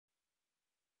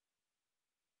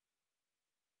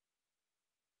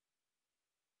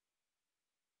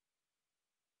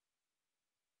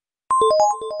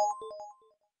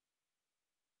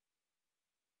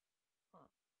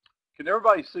Can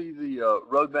everybody see the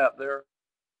roadmap there?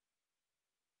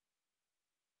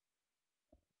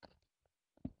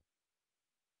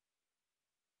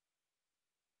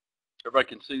 Everybody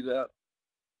can see that?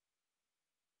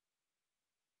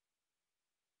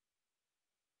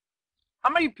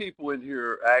 How many people in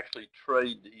here actually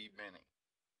trade the E-mini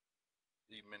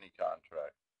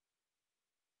contract?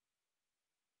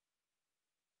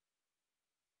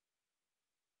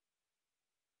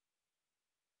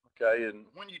 Okay, and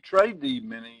when you trade the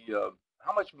E-mini,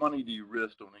 how much money do you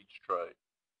risk on each trade?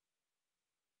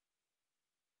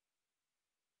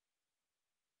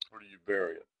 Or do you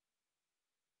vary it?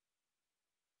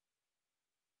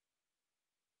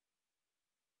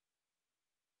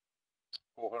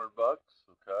 400 bucks,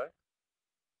 okay.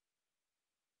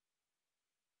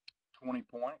 20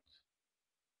 points.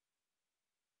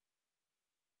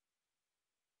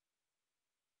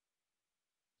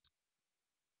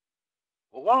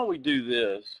 Well, why don't we do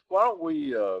this? Why don't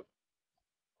we,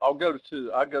 I go to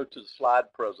the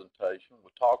slide presentation.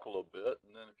 We'll talk a little bit,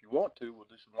 and then if you want to, we'll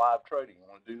do some live trading. You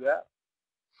want to do that?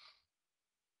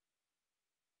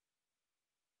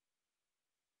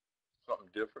 Something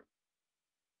different?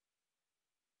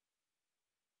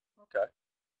 Okay.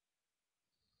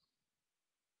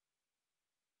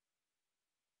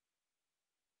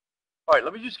 All right,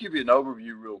 let me just give you an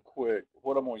overview real quick.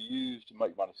 What I'm going to use to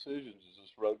make my decisions is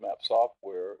this roadmap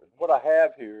software. And what I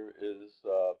have here is,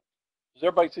 does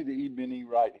everybody see the E-mini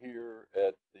right here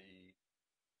it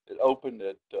opened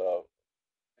at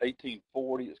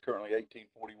 1840. It's currently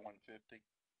 1841.50,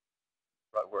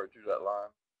 right where I drew that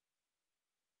line.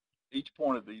 Each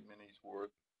point of the E-mini is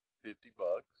worth 50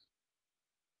 bucks.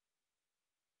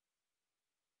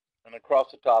 And across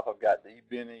the top, I've got the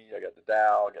E-mini, I got the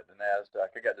Dow, I got the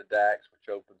Nasdaq, I got the DAX, which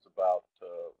opens about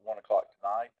 1 o'clock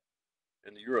tonight,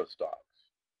 and the Euro stocks.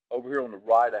 Over here on the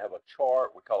right, I have a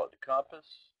chart. We call it the compass.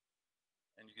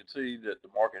 And you can see that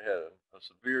the market had a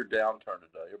severe downturn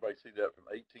today. Everybody see that from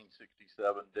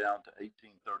 1867 down to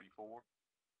 1834?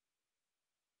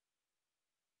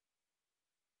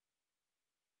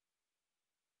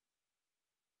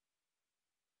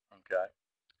 Okay.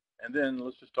 And then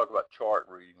let's just talk about chart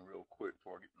reading real quick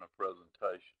before I get to my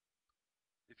presentation.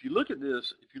 If you look at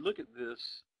this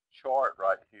chart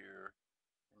right here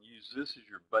and use this as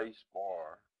your base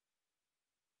bar,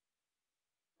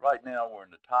 right now we're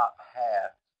in the top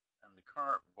half in the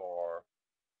current bar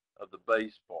of the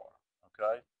base bar,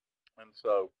 okay? And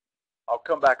so I'll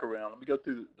come back around. Let me go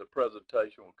through the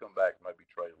presentation. We'll come back and maybe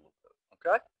trade a little bit,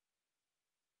 okay?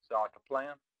 Sound like a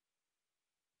plan?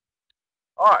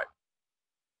 All right.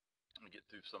 Let me get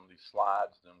through some of these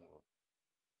slides, then we'll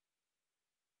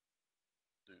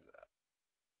do that.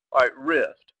 All right,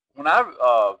 risk.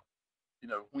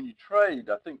 When you trade,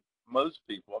 I think most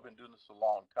people, I've been doing this a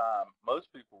long time,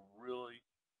 most people really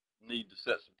need to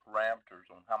set some parameters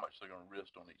on how much they're going to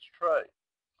risk on each trade.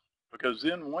 Because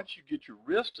then once you get your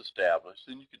risk established,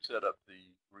 then you can set up the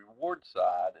reward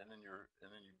side, and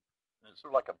it's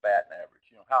sort of like a batting average.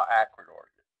 You know, how accurate are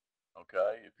you?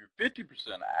 Okay, if you're 50%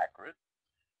 accurate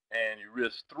and you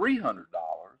risk $300,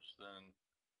 then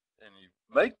and you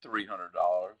make $300,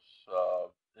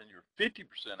 then you're 50%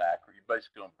 accurate. You're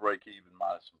basically going to break even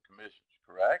minus some commissions,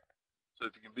 correct? So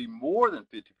if you can be more than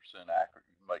 50% accurate,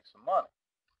 you can make some money.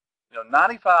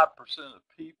 95% of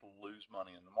people lose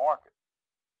money in the market.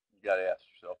 You got to ask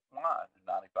yourself why.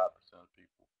 95% of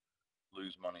people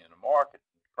lose money in the market.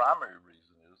 The primary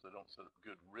reason is they don't set up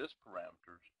good risk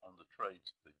parameters on the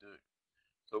trades that they do.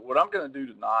 So what I'm going to do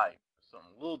tonight is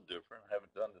something a little different. I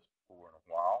haven't done this before in a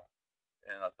while,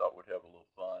 and I thought we'd have a little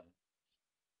fun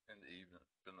in the evening.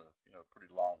 It's been a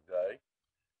pretty long day.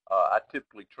 I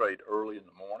typically trade early in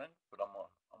the morning, but I'm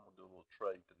gonna do a little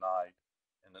trade tonight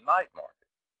in the night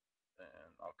market,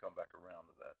 and I'll come back around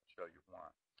to that and show you why.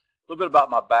 A little bit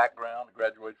about my background. I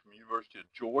graduated from the University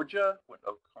of Georgia, went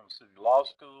to Oklahoma City Law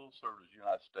School, served as a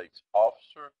United States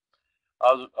officer.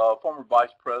 I was a former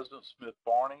vice president of Smith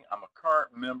Barney. I'm a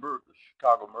current member of the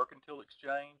Chicago Mercantile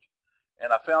Exchange,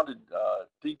 and I founded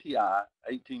DTI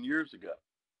 18 years ago.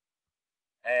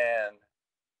 And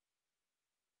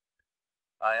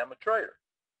I am a trader.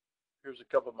 Here's a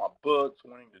couple of my books: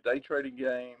 Winning the Day Trading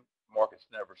Game, Markets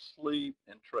Never Sleep,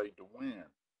 and Trade to Win.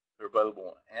 They're available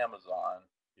on Amazon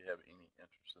if you have any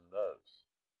interest in those.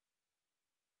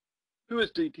 Who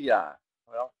is DTI?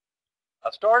 Well, I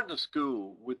started the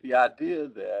school with the idea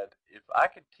that if I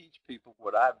could teach people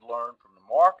what I've learned from the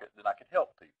market, then I could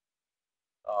help people.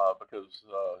 Because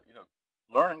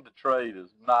learning to trade is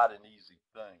not an easy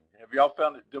thing. Have y'all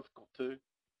found it difficult too?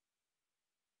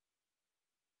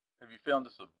 Have you found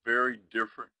this a very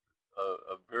difficult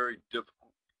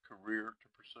career to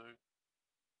pursue?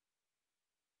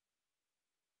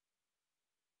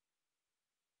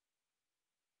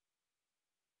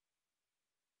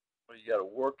 Well, you got to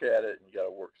work at it and you got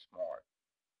to work smart.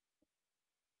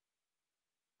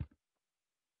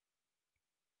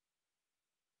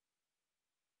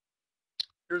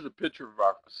 Here's a picture of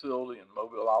our facility in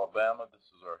Mobile, Alabama. This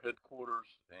is our headquarters,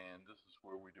 and this is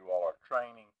where we do all our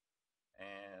training.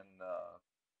 And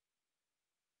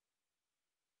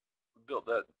we built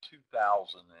that in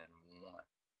 2001.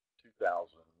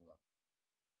 2001.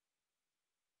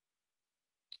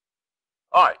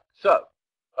 All right, so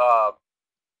to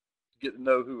get to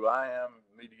know who I am,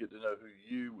 me to get to know who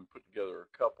you, we put together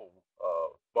a couple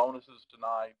bonuses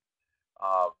tonight.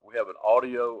 We have an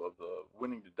audio of the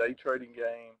winning the day trading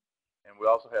game, and we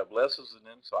also have lessons and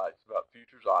insights about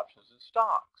futures, options, and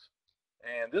stocks.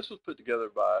 And this was put together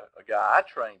by a guy I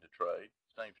trained to trade.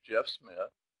 His name's Jeff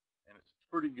Smith, and it's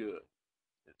pretty good.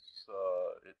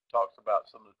 It talks about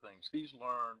some of the things he's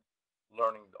learned,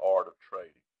 learning the art of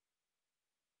trading.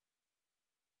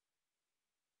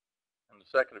 And the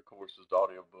second, of course, is the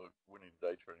audio book, Winning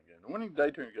the Day Trading Game. The Winning the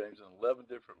Day Trading Game is in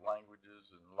 11 different languages,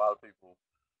 and a lot of people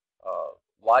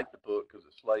like the book because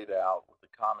it's laid out with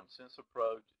a common sense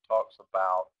approach. It talks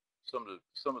about some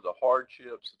of the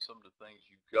hardships and some of the things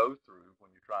you go through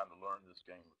when you're trying to learn this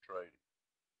game of trading.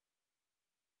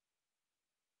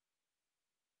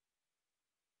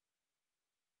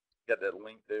 Got that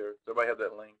link there? Does everybody have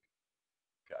that link?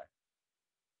 Okay.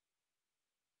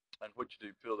 And what you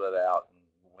do, fill that out, and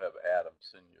we'll have Adam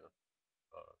send you those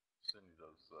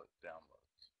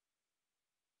downloads.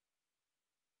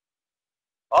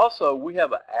 Also, we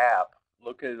have an app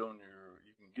located on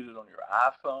you can get it on your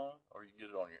iPhone or you can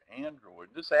get it on your Android.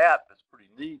 This app is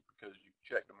pretty neat because you can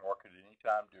check the market at any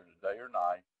time during the day or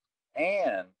night.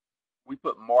 And we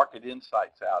put market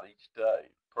insights out each day,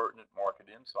 pertinent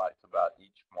market insights about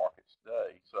each market's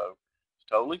day. So it's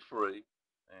totally free.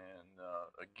 And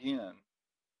again,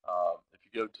 if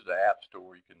you go to the App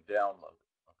Store, you can download it.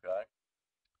 Okay,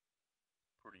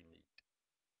 pretty neat.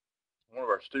 One of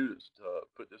our students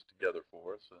put this together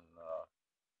for us,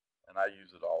 and I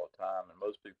use it all the time. And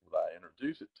most people that I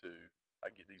introduce it to,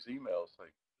 I get these emails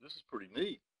saying, "This is pretty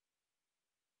neat.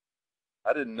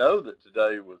 I didn't know that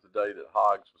today was the day that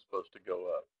hogs was supposed to go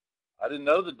up. I didn't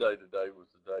know the day today was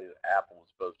the day that Apple was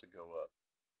supposed to go up."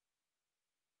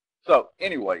 So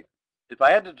anyway, if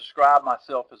I had to describe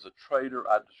myself as a trader,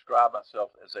 I'd describe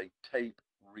myself as a tape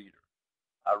reader.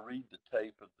 I read the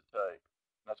tape of the tape.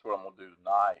 That's what I'm going to do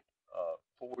tonight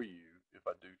for you if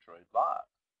I do trade live.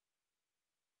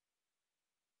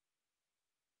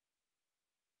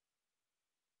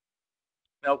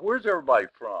 Now, where's everybody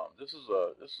from? This is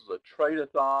a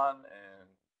trade-a-thon, and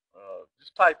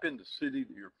just type in the city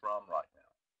that you're from right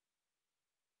now.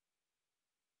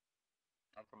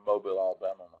 I'm from Mobile,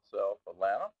 Alabama myself.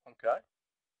 Atlanta, okay.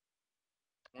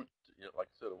 Like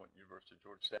I said, I went to University of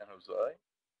Georgia, San Jose,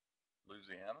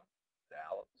 Louisiana,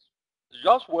 Dallas. Is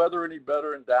y'all's weather any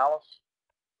better in Dallas?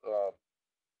 Uh,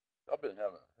 I've been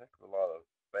having a heck of a lot of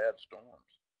bad storms.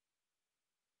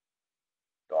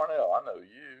 Darnell, I know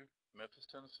you, Memphis,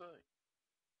 Tennessee.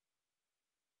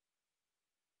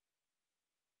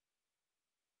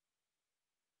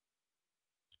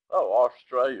 Oh,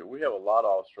 Australia. We have a lot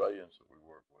of Australians that we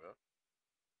work with.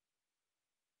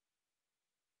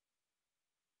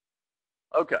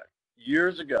 Okay,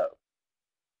 years ago,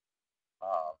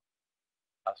 uh,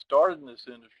 I started in this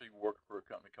industry working for a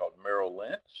company called Merrill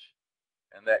Lynch,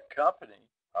 and that company,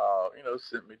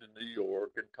 sent me to New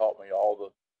York and taught me all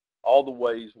the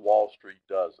ways Wall Street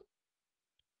does it,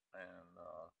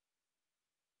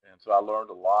 and so I learned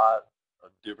a lot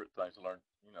of different things. I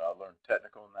learned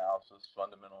technical analysis,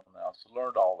 fundamental analysis,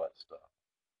 learned all that stuff.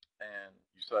 And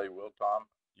you say, well, Tom,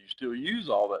 do you still use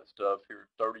all that stuff here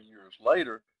 30 years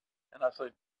later? And I say,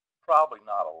 probably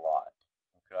not a lot.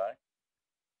 Okay.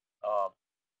 Um,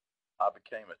 I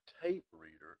became a tape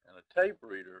reader, and a tape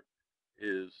reader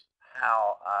is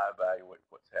how I evaluate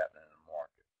what's happening in the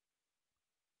market.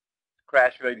 The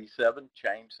crash of '87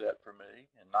 changed that for me.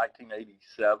 In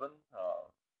 1987,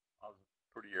 I was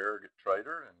a pretty arrogant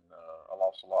trader, and I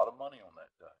lost a lot of money on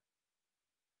that day.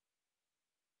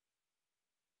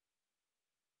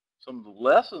 Some of the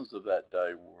lessons of that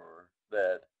day were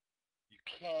that you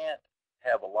can't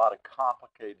have a lot of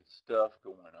complicated stuff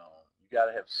going on. You got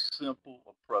to have simple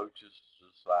approaches to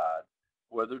decide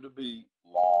whether to be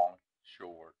long,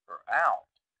 short, or out.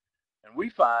 And we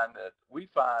find that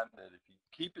if you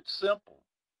keep it simple,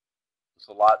 it's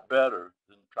a lot better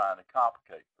than trying to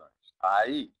complicate things.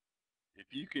 I.e., if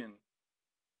you can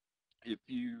if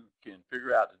you can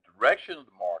figure out the direction of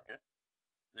the market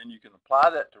then you can apply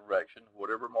that direction to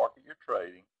whatever market you're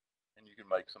trading, and you can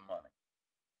make some money.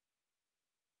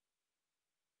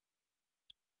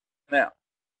 Now,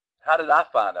 how did I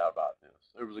find out about this?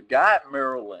 There was a guy at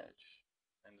Merrill Lynch,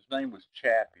 and his name was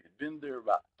Chappie. He'd been there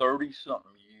about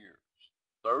 30-something years.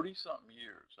 30-something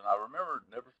years. And I remember,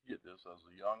 never forget this, I was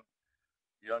a young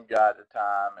guy at the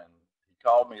time, and he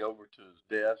called me over to his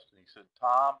desk, and he said,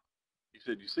 Tom, he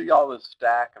said, you see all this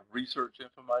stack of research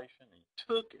information? He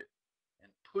took it and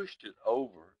pushed it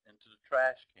over into the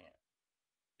trash can.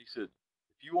 He said,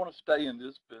 if you want to stay in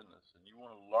this business and you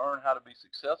want to learn how to be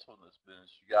successful in this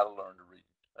business, you got to learn to read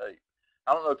the tape.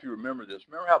 I don't know if you remember this.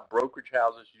 Remember how brokerage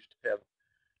houses used to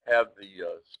have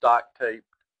the stock tape,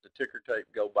 the ticker tape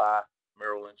go by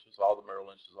Merrill Lynch's? All the Merrill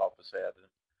Lynch's office had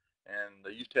it. And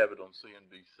they used to have it on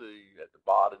CNBC at the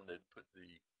bottom. They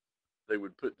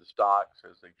would put the stocks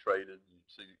as they traded.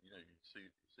 You'd see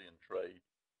in trade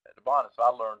at the bottom. So I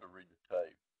learned to read the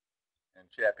tape, and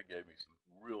Chappie gave me some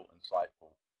real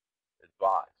insightful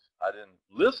advice. I didn't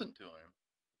listen to him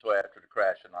until after the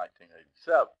crash in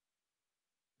 1987.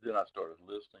 Then I started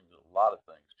listening to a lot of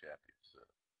things Chappie said.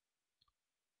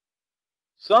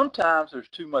 Sometimes there's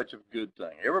too much of a good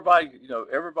thing. Everybody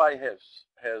has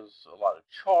a lot of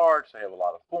charts. They have a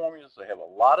lot of formulas. They have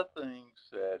a lot of things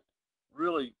that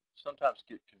really sometimes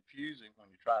get confusing when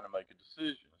you're trying to make a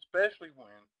decision, especially when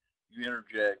you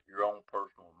interject your own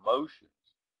personal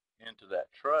emotions into that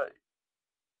trade.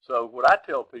 So what I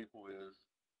tell people is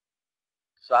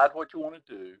decide what you want to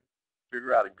do,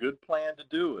 figure out a good plan to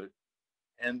do it,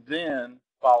 and then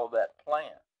follow that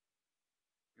plan.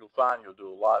 You'll find you'll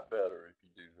do a lot better if you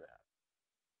do that.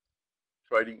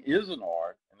 Trading is an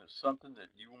art, and it's something that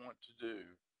you want to do.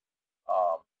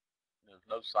 There's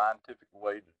no scientific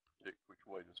way to predict which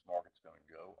way this market's going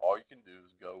to go. All you can do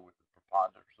is go with the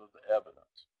preponderance of the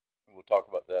evidence, and we'll talk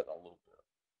about that in a little bit.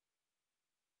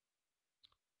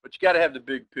 But you got to have the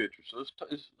big picture. So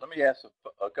let me ask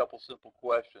a couple simple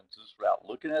questions. This is about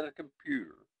looking at a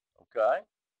computer, okay?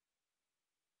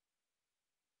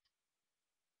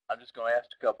 I'm just going to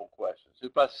ask a couple questions.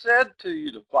 If I said to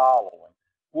you the following,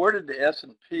 where did the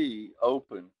S&P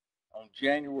open on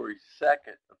January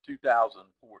 2nd of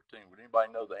 2014? Would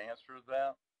anybody know the answer to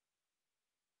that?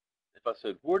 If I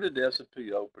said, where did the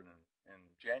S&P open in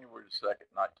January 2nd,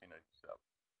 1987?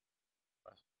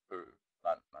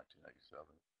 Not 1987,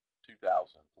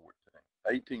 2014,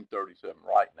 1837,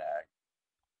 right now.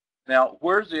 Now,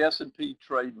 where's the S&P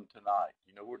trading tonight?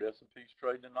 You know where the S&P's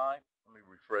trading tonight? Let me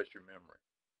refresh your memory.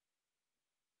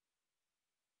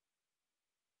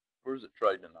 Where's it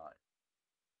trading tonight?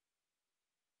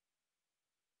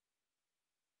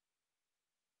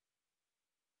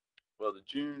 Well, the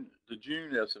June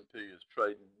S&P is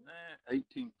trading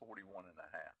 1841 and a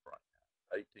half right now.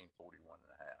 1841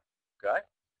 and a half. Okay?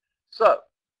 So,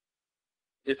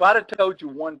 if I'd have told you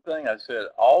one thing, I said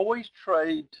always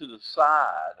trade to the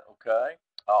side, okay?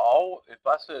 If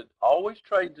I said always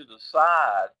trade to the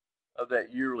side of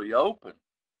that yearly open,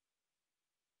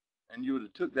 and you would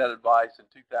have took that advice in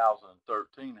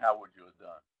 2013, how would you have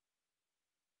done?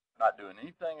 Not doing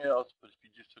anything else, but if you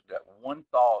just took that one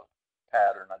thought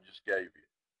pattern I just gave you,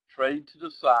 trade to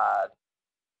the side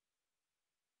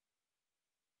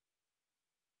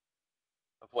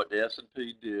of what the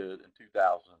S&P did in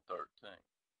 2013.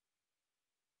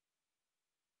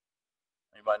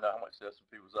 Anybody know how much the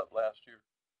S&P was up last year?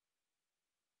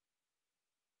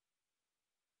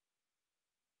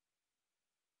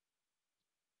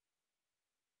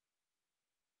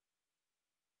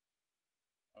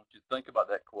 I want you to think about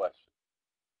that question.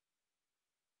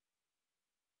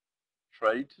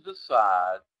 Trade to the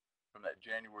side from that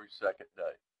January 2nd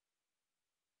date.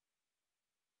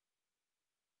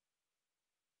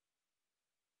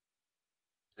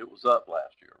 It was up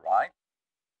last year, right?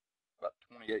 About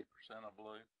 28%, I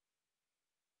believe.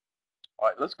 All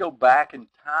right, let's go back in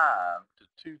time to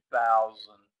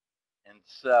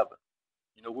 2007.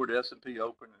 You know where the S&P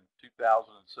opened in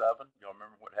 2007? Y'all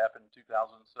remember what happened in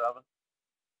 2007?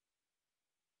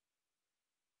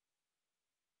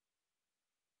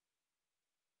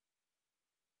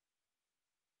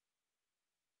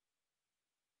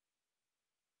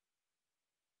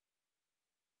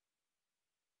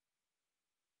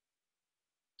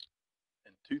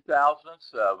 In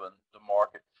 2007, the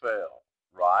market fell,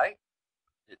 right?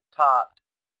 It topped,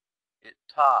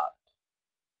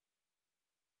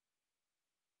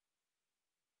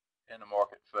 and the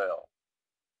market fell.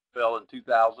 Fell in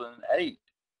 2008.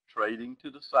 Trading to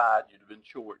the side, you'd have been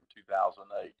short in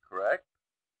 2008, correct?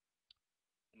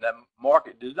 And that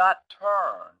market did not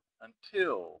turn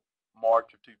until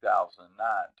March of 2009.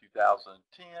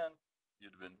 2010,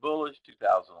 you'd have been bullish.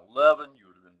 2011, you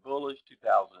would have been bullish.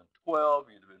 2012,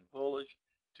 you'd have been bullish.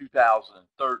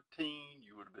 2013,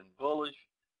 you would have been bullish.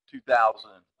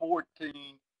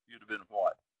 2014, you'd have been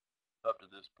what? Up to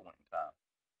this point in time.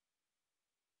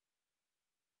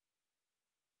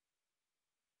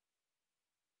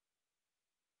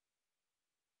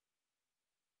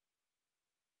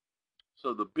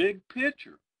 So the big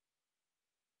picture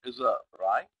is up,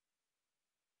 right?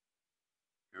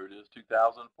 Here it is,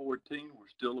 2014. We're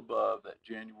still above that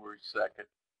January 2nd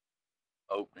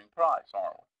opening price,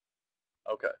 aren't we?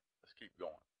 Okay, let's keep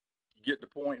going. You get the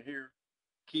point here?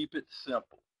 Keep it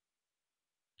simple.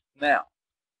 Now,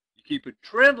 you keep a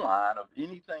trend line of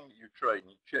anything that you're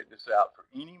trading. You check this out for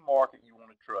any market you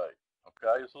want to trade.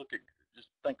 Okay, let's look at, just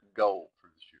think of gold for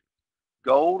this year.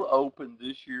 Gold opened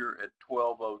this year at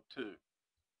 1202.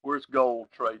 Where's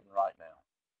gold trading right now?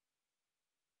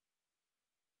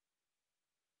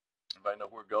 Anybody know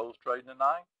where gold's trading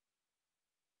tonight?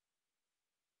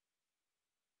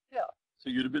 Yeah. So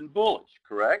you'd have been bullish,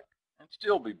 correct? And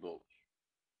still be bullish.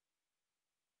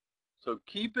 So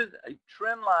keeping a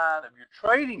trend line of your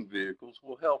trading vehicles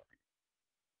will help you.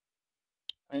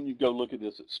 And you go look at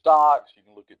this at stocks. You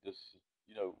can look at this,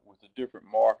 with the different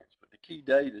markets. But the key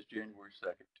date is January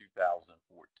 2nd,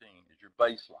 2014 is your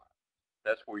baseline.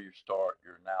 That's where you start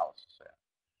your analysis at.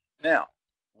 Now,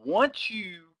 once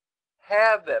you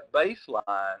have that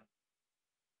baseline,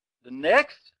 the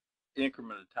next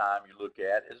increment of time you look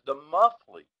at is the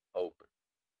monthly open.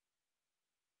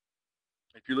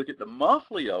 If you look at the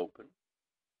monthly open,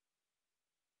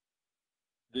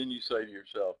 then you say to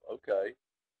yourself, okay,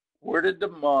 where did the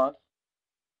month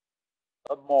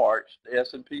of March, the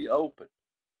S&P open?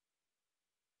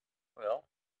 Well,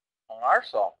 on our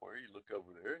software, you look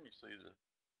over there and you see the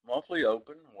monthly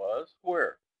open was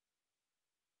where?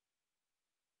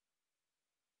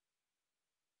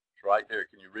 It's right there.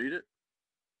 Can you read it?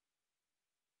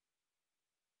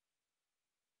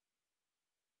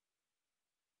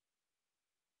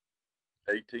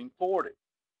 $18.40.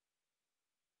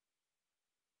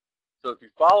 So if you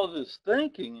follow this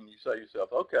thinking and you say to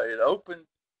yourself, okay, it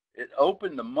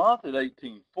opened the month at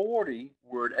 1840.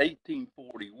 We're at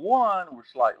 1841. We're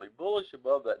slightly bullish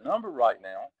above that number right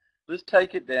now. Let's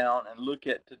take it down and look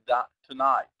at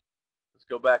tonight. Let's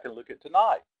go back and look at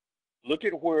tonight. Look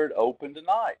at where it opened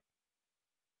tonight,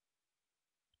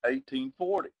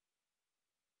 1840.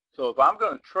 So if I'm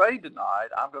going to trade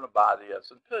tonight, I'm going to buy the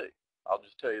S&P. I'll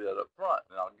just tell you that up front,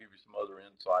 and I'll give you some other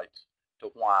insights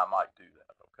to why I might do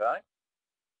that, okay?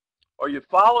 Are you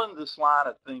following this line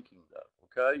of thinking, though,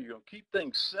 okay? You're going to keep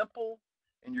things simple,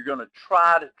 and you're going to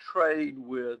try to trade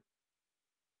with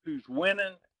who's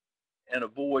winning and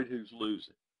avoid who's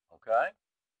losing, okay?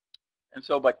 And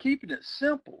so by keeping it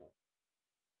simple,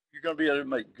 you're going to be able to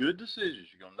make good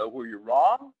decisions. You're going to know where you're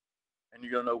wrong, and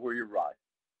you're going to know where you're right.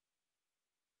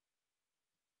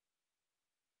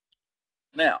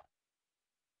 Now,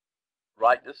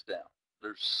 write this down.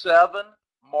 There's 7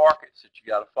 markets that you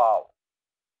got to follow.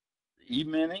 The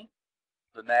E-mini,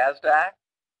 the NASDAQ,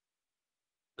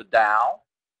 the Dow,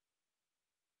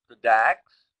 the DAX,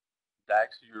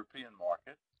 DAX is the European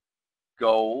market,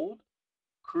 gold,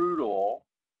 crude oil,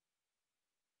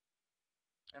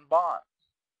 and bonds.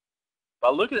 By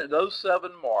looking at those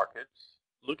 7 markets,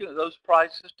 looking at those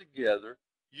prices together,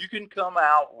 you can come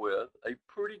out with a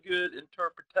pretty good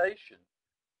interpretation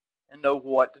and know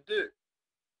what to do.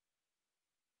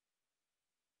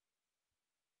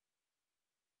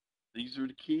 These are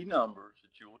the key numbers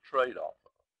that you will trade off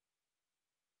of.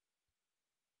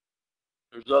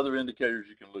 There's other indicators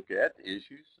you can look at, the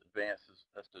issues, advances,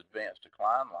 that's the advanced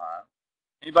decline line.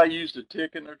 Anybody use the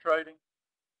tick in their trading?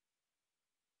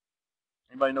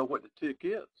 Anybody know what the tick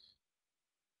is?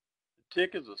 The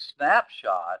tick is a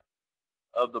snapshot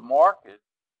of the market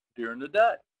during the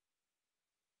day.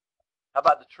 How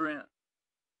about the trend?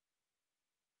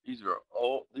 These are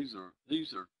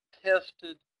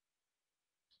tested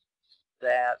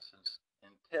stats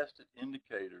and tested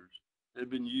indicators that have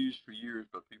been used for years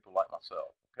by people like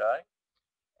myself. Okay,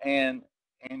 and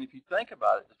if you think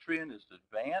about it, the trend is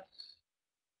advances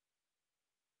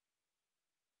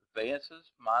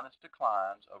minus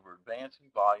declines over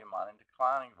advancing volume minus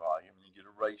declining volume, and you get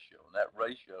a ratio. And that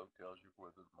ratio tells you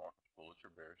whether the market's bullish or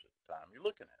bearish at the time you're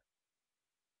looking at it.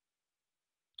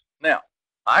 Now,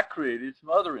 I created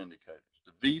some other indicators.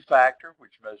 The V factor,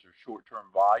 which measures short-term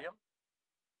volume,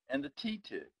 and the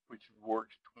T-tick, which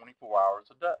works 24 hours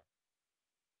a day.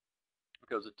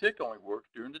 Because the tick only works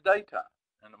during the daytime,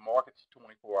 and the market's a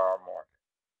 24-hour market.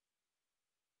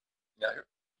 Now,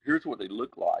 here's what they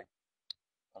look like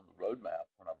on the roadmap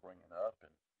when I bring it up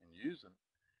and use them.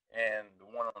 and the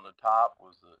one on the top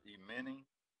was the E-mini.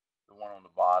 The one on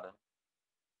the bottom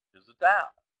is the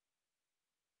Dow.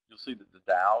 You'll see that the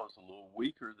Dow is a little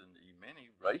weaker than the E-mini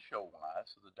ratio-wise,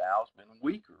 so the Dow's been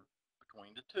weaker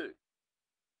between the two.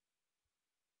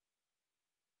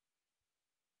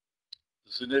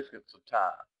 The significance of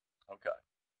time. Okay.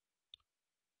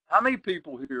 How many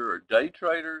people here are day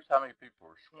traders? How many people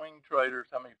are swing traders?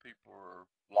 How many people are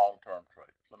long-term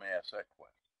traders? Let me ask that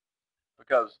question.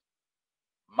 Because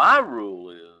my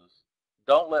rule is,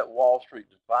 don't let Wall Street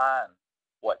define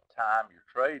what time you're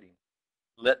trading.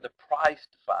 Let the price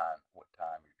define what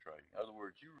time you're trading. In other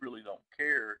words, you really don't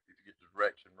care if you get the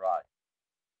direction right.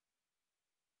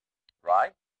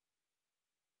 Right?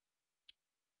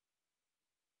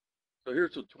 So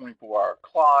here's a 24-hour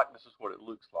clock. This is what it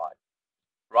looks like.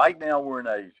 Right now we're in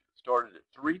Asia. It started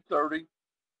at 3:30,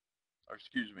 or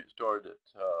excuse me, it started at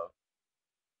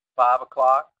 5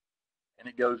 o'clock, and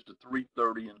it goes to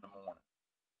 3:30 in the morning.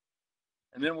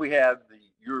 And then we have the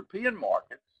European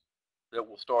markets that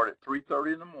will start at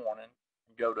 3:30 in the morning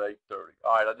and go to 8:30.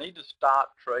 All right, I need to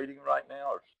stop trading right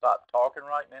now, or stop talking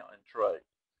right now and trade.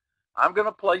 I'm going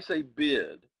to place a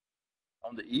bid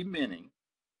on the E-mini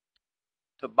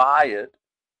to buy it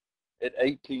at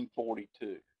 1842.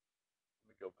 Let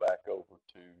me go back over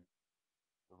to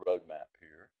the roadmap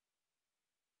here.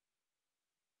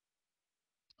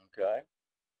 Okay.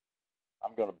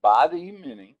 I'm going to buy the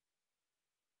E-mini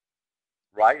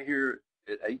right here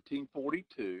at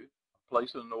 1842. I'm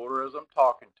placing an order as I'm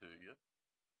talking to you.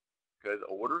 Okay, the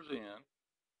order's in.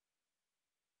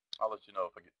 I'll let you know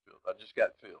if I get filled. I just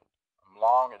got filled. I'm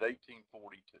long at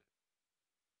 1842.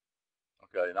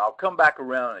 Okay, and I'll come back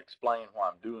around and explain why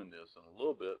I'm doing this in a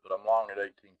little bit, but I'm long at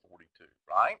 1842,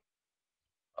 right?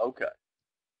 Okay.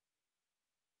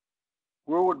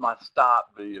 Where would my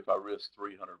stop be if I risked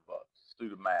 300 bucks? Let's do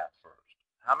the math first.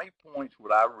 How many points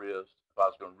would I risk if I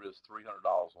was going to risk $300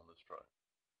 on this trade?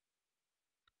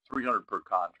 300 per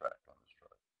contract on this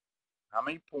trade. How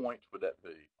many points would that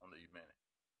be on the E-mini?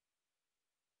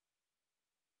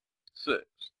 6.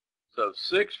 So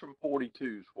 6 from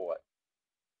 42 is what?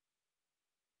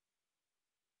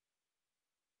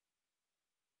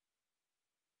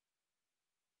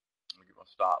 Let me get my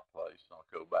stop placed, and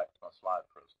I'll go back to my slide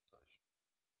presentation.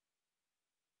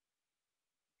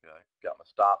 Okay, got my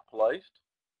stop placed,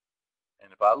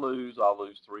 and if I lose, I'll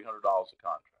lose $300 a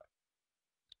contract.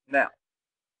 Now,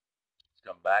 let's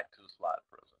come back to the slide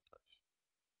presentation.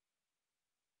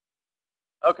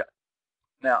 Okay,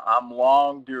 now I'm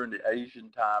long during the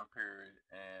Asian time period,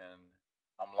 and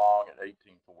I'm long at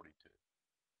 1842.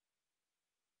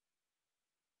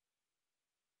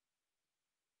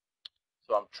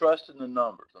 So I'm trusting the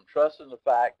numbers. I'm trusting the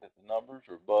fact that the numbers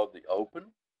are above the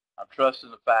open. I'm trusting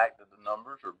the fact that the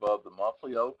numbers are above the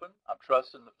monthly open. I'm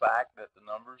trusting the fact that the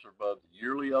numbers are above the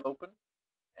yearly open.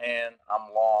 And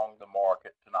I'm long the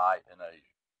market tonight in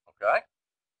Asia. Okay?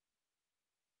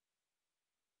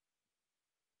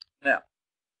 Now,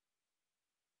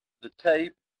 the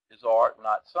tape is art,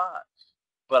 not science.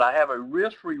 But I have a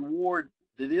risk reward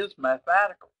that is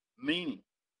mathematical, meaning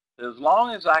that as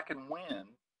long as I can win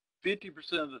 50%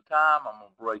 of the time, I'm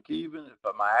going to break even.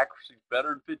 If my accuracy is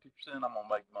better than 50%, I'm going to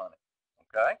make money.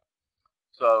 Okay?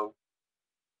 So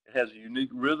it has a unique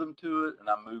rhythm to it, and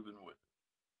I'm moving with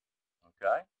it.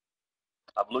 Okay?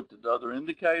 I've looked at the other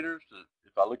indicators.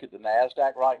 If I look at the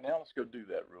NASDAQ right now, let's go do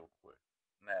that real quick.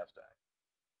 NASDAQ.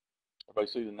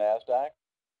 Everybody see the NASDAQ?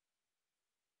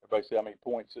 Everybody see how many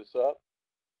points it's up?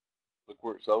 Look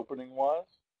where its opening was.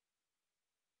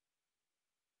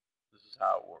 This is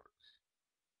how it works.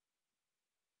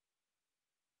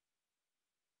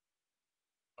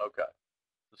 Okay,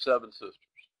 the Seven Sisters.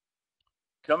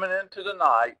 Coming into the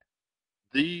night,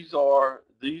 these were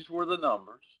the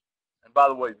numbers. And by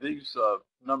the way, these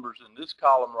numbers in this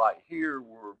column right here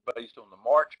were based on the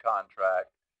March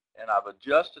contract, and I've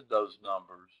adjusted those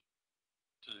numbers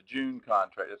to the June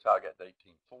contract. That's how I got to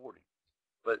 1840.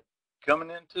 But coming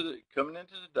into the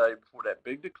day before that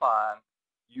big decline,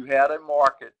 you had a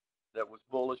market that was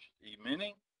bullish.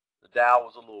 E-mini, the Dow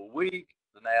was a little weak.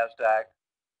 The NASDAQ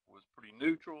was pretty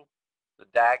neutral. The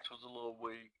DAX was a little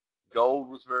weak. Gold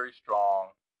was very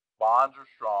strong. Bonds are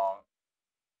strong.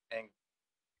 And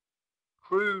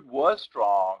crude was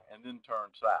strong and then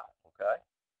turned south, okay?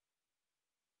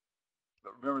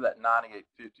 But remember that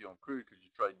 98.50 on crude because you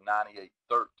trade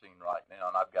 98.13 right now,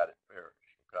 and I've got it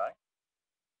bearish, okay?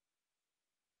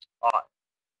 All right.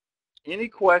 Any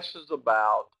questions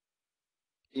about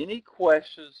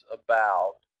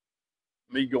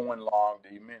me going long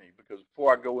the E-mini? Because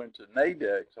before I go into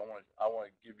Nadex, I want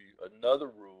to give you another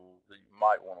rule that you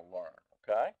might want to learn,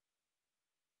 okay?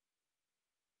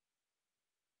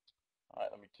 All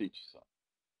right, let me teach you something.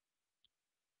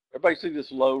 Everybody see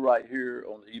this low right here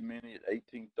on the E-mini at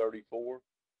 1834?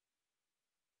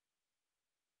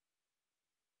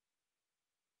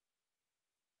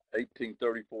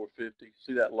 $1834.50.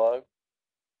 See that low?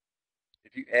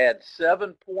 If you add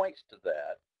 7 points to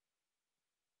that,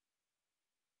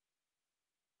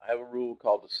 I have a rule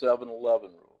called the 7-11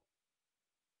 rule.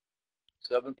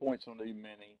 7 points on the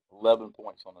E-mini, 11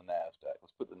 points on the NASDAQ.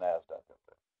 Let's put the NASDAQ up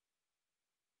there.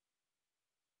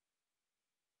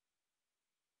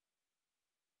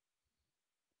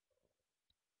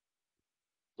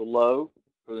 The low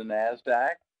for the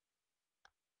NASDAQ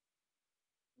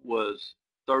was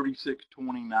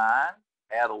 36.29.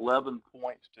 Add 11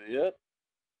 points to it,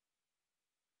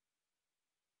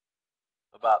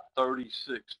 about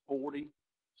 36.40.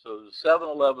 So the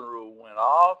 7-11 rule went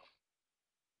off,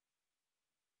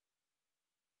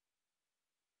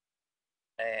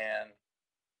 and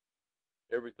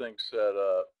everything's set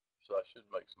up. So I should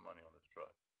make some money on this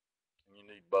trade. And you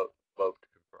need both to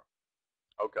confirm.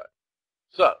 Okay.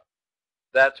 So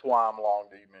that's why I'm long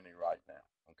the E-mini right now.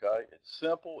 Okay, it's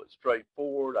simple, it's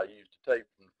straightforward. I used a tape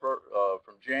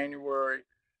from January.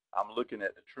 I'm looking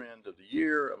at the trend of the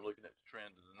year. I'm looking at the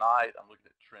trend of the night. I'm looking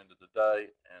at the trend of the day,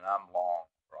 and I'm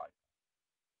long right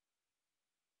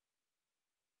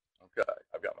now. Okay,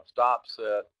 I've got my stop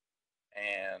set,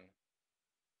 and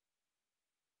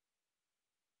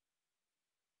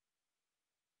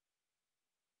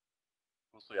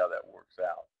we'll see how that works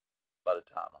out by the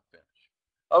time I finish.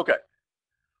 Okay,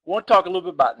 I want to talk a little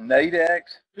bit about Nadex.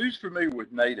 Who's familiar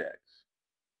with Nadex?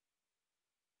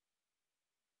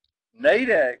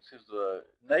 Nadex is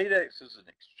an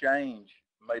exchange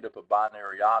made up of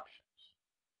binary options.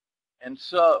 And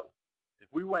so, if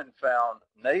we went and found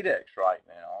Nadex right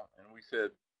now, and we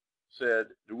said,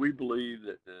 do we believe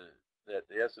that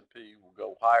the S&P will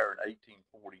go higher in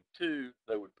 1842?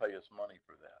 They would pay us money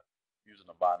for that using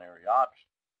a binary option.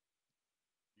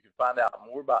 You can find out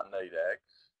more about Nadex,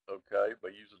 okay, by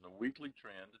using the weekly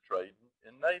trend to trade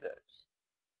in Nadex.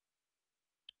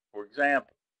 For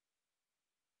example,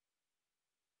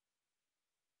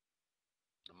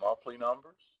 the monthly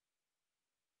numbers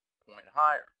point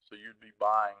higher, so you'd be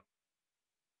buying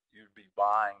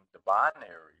the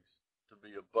binaries to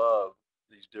be above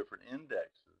these different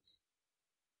indexes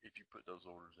if you put those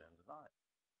orders in tonight.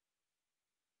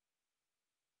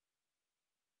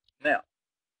 Now,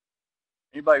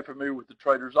 anybody familiar with the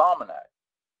Trader's Almanac?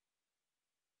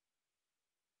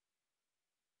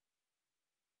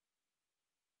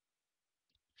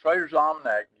 Trader's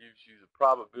Almanac gives you the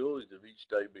probabilities of each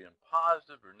day being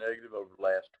positive or negative over the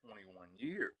last 21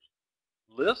 years.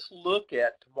 Let's look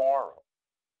at tomorrow.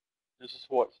 This is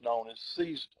what's known as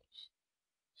seasonals.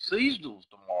 Seasonals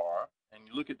tomorrow, and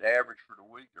you look at the average for the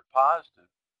week, they're positive.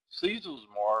 Seasonals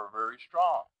tomorrow are very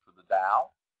strong for the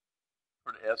Dow,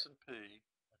 for the S&P,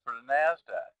 and for the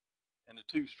NASDAQ. And the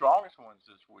two strongest ones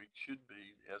this week should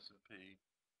be the S&P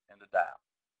and the Dow.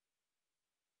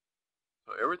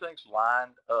 So everything's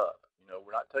lined up. You know,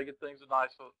 we're not taking things in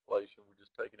isolation. We're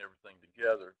just taking everything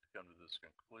together to come to this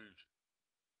conclusion.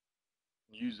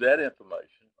 Use that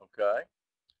information, okay,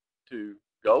 to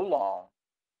go long.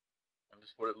 And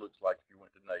this is what it looks like if you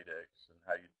went to Nadex and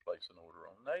how you'd place an order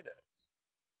on Nadex.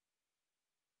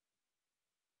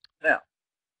 Now,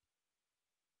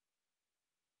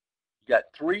 you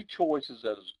got three choices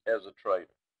as a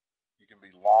trader. You can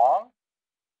be long,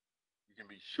 you can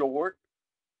be short,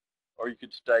 or you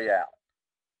could stay out.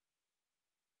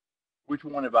 Which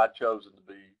one have I chosen to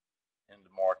be in the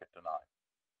market tonight?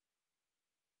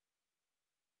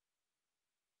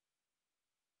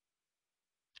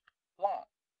 Long.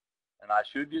 And I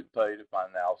should get paid if my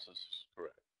analysis is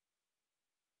correct.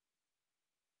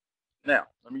 Now,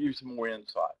 let me give you some more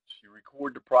insights. You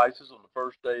record the prices on the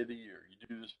first day of the year. You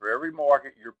do this for every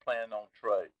market you're planning on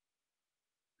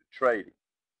trading.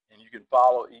 And you can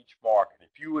follow each market.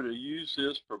 If you were to use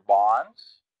this for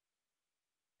bonds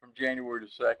from January to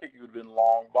 2nd, you would have been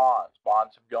long bonds.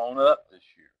 Bonds have gone up this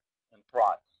year in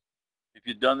price. If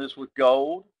you'd done this with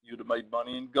gold, you'd have made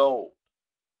money in gold.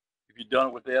 If you'd done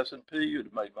it with the S&P, you'd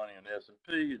have made money in the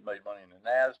S&P, you'd made money in the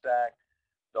NASDAQ.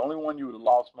 The only one you would have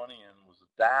lost money in was the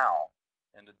Dow,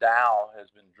 and the Dow has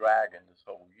been dragging this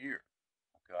whole year,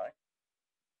 okay?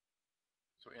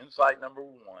 So insight number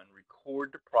one,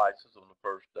 record the prices on the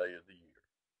first day of the year.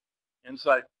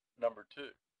 Insight number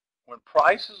two, when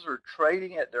prices are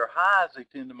trading at their highs, they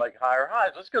tend to make higher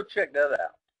highs. Let's go check that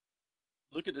out.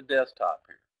 Look at the desktop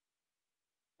here.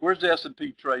 Where's the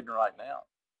S&P trading right now?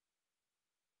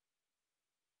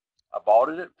 I bought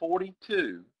it at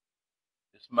 42.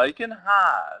 It's making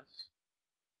highs.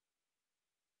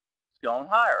 It's gone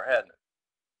higher, hasn't it?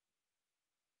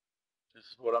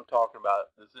 This is what I'm talking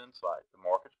about, this insight. The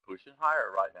market's pushing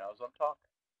higher right now as I'm talking.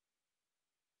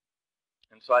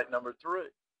 Insight number 3.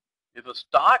 If a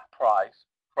stock price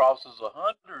crosses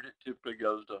 100, it typically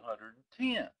goes to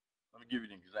 110. Let me give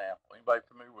you an example. Anybody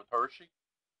familiar with Hershey?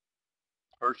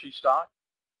 Hershey stock?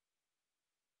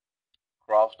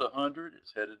 Crossed 100,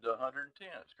 it's headed to 110.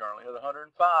 It's currently at 105,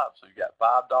 so you got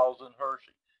 $5 in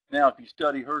Hershey. Now, if you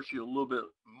study Hershey a little bit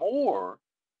more,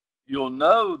 you'll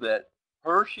know that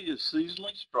Hershey is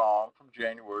seasonally strong from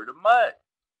January to May.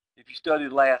 If you study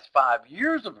the last 5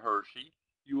 years of Hershey,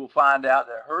 you will find out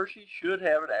that Hershey should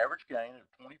have an average gain of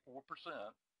 24%.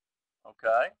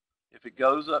 Okay? If it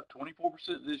goes up 24%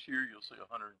 this year, you'll see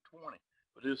 120.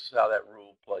 But this is how that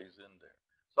rule plays in there.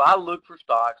 So I look for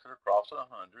stocks that are crossing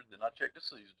 100, then I check the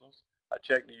seasonals, I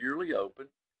check the yearly open,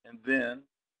 and then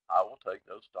I will take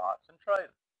those stocks and trade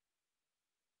them.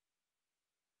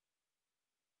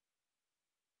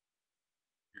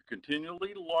 You're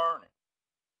continually learning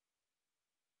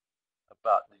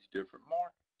about these different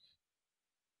markets.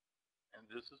 And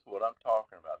this is what I'm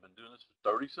talking about. I've been doing this for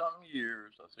 30-something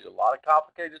years. I see a lot of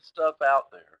complicated stuff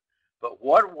out there. But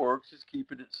what works is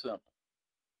keeping it simple.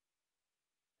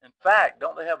 In fact,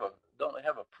 don't they have a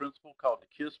principle called the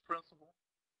KISS principle?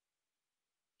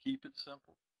 Keep it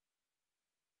simple.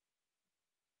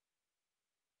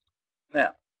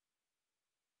 Now,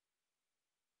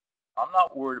 I'm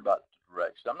not worried about the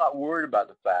direction. I'm not worried about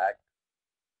the fact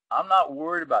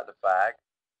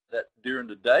that during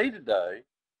the day-to-day,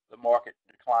 the market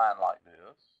declined like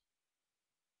this.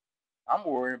 I'm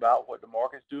worried about what the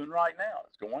market's doing right now.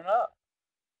 It's going up.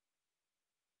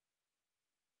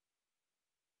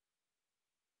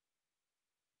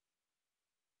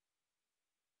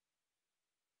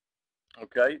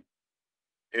 Okay?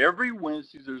 Every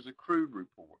Wednesday, there's a crude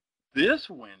report. This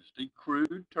Wednesday,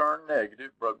 crude turned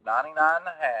negative, broke 99.5,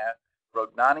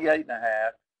 broke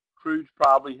 98.5. Crude's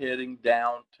probably heading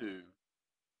down to,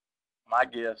 my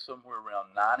guess, somewhere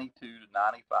around 92 to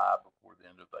 95 before the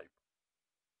end of April.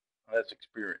 That's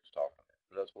experience talking,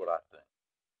 but that's what I think.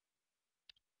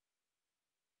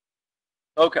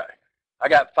 Okay, I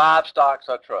got 5 stocks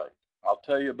I trade. I'll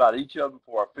tell you about each of them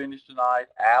before I finish tonight.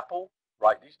 Apple,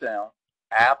 write these down.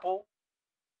 Apple,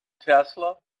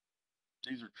 Tesla,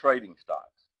 these are trading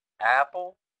stocks.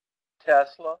 Apple,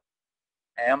 Tesla,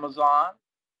 Amazon,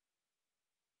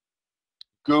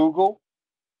 Google,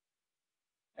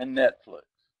 and Netflix.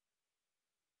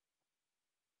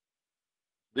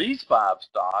 These 5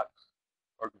 stocks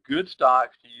are good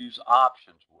stocks to use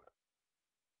options with.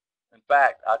 In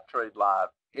fact, I trade live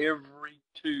every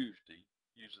Tuesday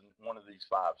using one of these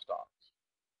 5 stocks.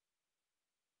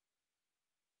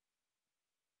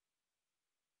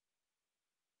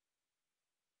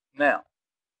 Now,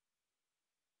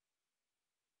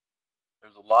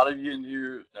 there's a lot of you in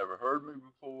here who've never heard me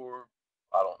before.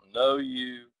 I don't know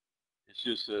you. It's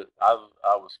just that I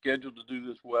was scheduled to do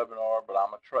this webinar, but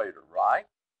I'm a trader, right?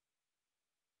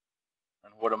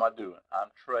 And what am I doing? I'm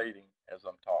trading as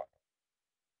I'm talking.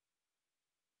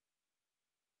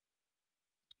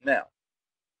 Now,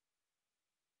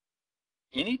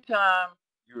 anytime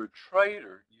you're a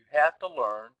trader, you have to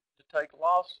learn to take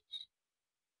losses.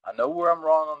 I know where I'm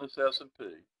wrong on this S&P.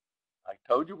 I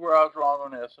told you where I was wrong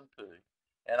on S&P,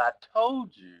 and I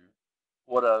told you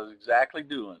what I was exactly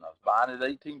doing. I was buying at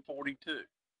 1842.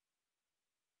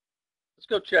 Let's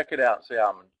go check it out and see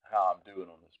how I'm doing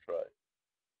on this trade.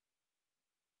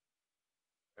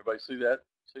 Everybody see that?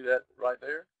 See that right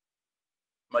there?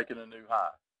 Making a new high.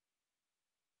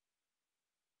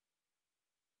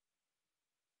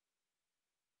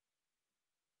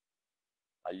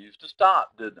 I used to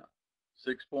stop, didn't I?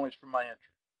 6 points from my entry.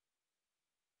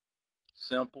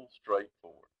 Simple,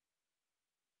 straightforward.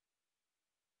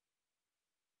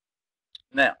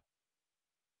 Now,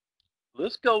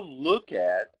 let's go look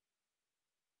at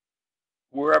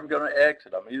where I'm going to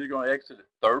exit. I'm either going to exit at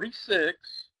 36. Let's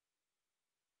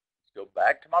go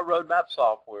back to my roadmap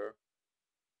software.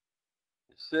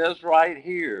 It says right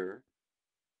here,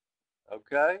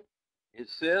 okay? It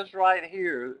says right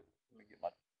here, let me get my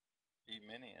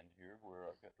E-mini in here where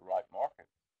I've got the right market.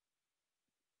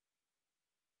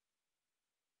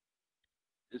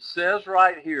 It says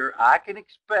right here, I can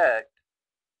expect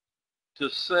to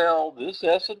sell this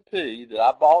S&P that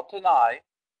I bought tonight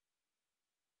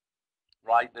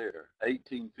right there,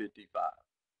 1855.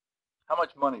 How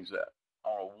much money is that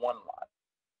on a one lot?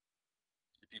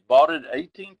 If you bought it at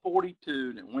 1842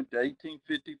 and it went to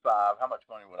 1855, how much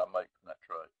money would I make from that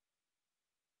trade?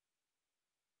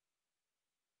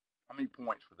 How many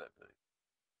points would that be?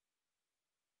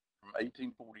 From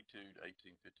 1842 to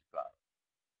 1855.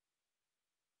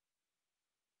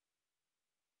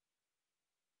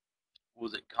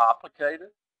 Was it complicated?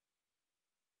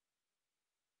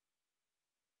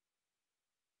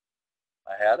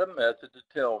 I had a method to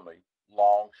tell me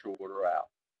long, short, or out.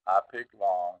 I picked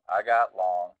long, I got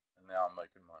long, and now I'm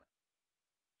making money.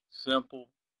 Simple,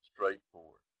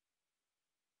 straightforward.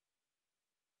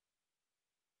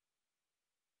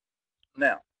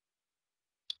 Now,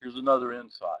 here's another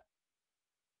insight.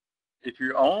 If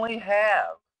you only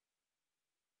have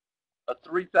a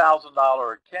 $3,000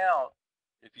 account,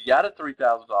 if you got a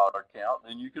 $3,000 account,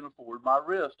 then you can afford my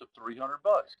risk of $300,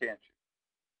 can't you?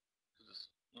 Because it's,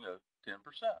 10%.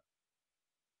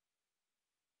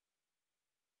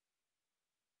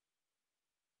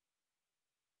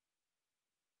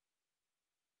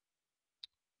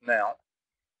 Now,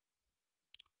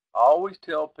 I always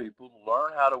tell people to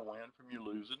learn how to win from your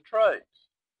losing trades.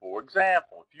 For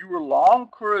example, if you were long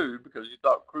crude because you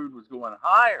thought crude was going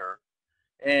higher,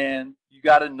 and you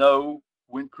got to know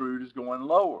when crude is going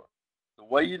lower. The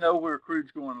way you know where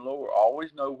crude's going lower,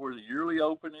 always know where the yearly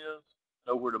open is,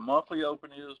 know where the monthly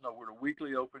open is, know where the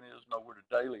weekly open is, know where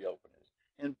the daily open is.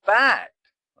 In fact,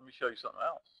 let me show you something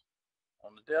else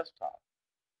on the desktop.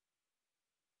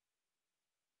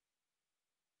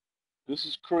 This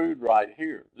is crude right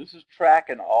here. This is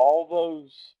tracking all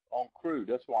those on crude.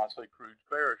 That's why I say crude's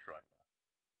bearish right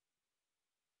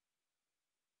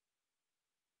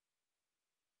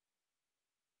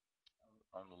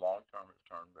now. On the long term, it's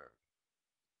turned bearish.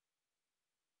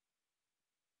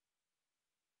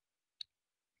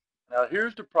 Now,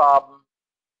 here's the problem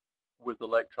with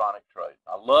electronic trading.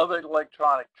 I love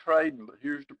electronic trading, but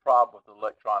here's the problem with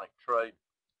electronic trading.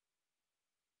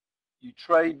 You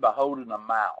trade by holding a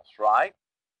mouse, right?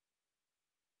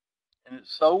 And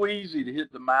it's so easy to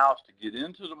hit the mouse to get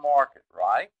into the market,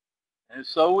 right? And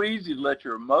it's so easy to let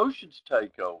your emotions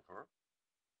take over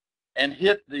and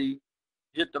hit the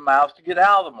mouse to get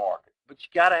out of the market. But you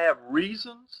got to have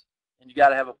reasons and you got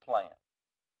to have a plan.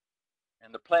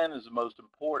 And the plan is the most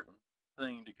important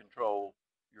thing to control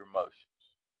your emotions.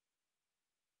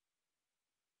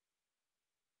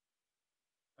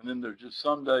 And then there's just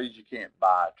some days you can't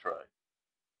buy a trade.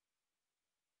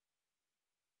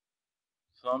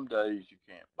 Some days you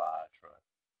can't buy a trade.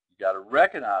 You got to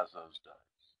recognize those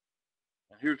days.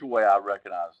 And here's the way I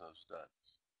recognize those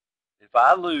days. If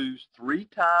I lose 3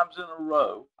 times in a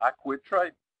row, I quit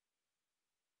trading.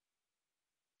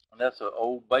 And that's an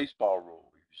old baseball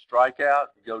rule. If you strike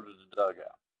out, you go to the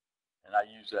dugout. And I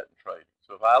use that in trading.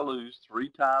 So if I lose 3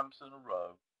 times in a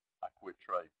row, I quit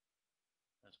trading.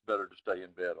 It's better to stay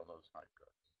in bed on those night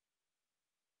trades.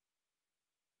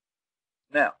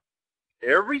 Now,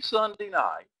 every Sunday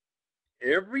night,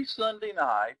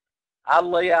 I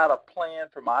lay out a plan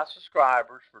for my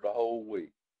subscribers for the whole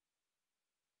week.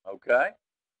 Okay?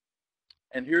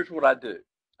 And here's what I do.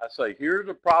 I say, here's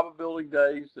the probability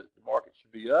days that the market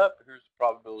should be up. Here's the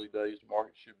probability days the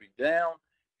market should be down.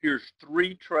 Here's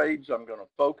 3 trades I'm going to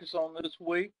focus on this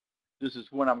week. This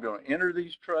is when I'm going to enter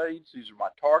these trades. These are my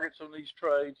targets on these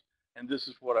trades. And this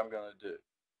is what I'm going to do.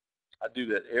 I do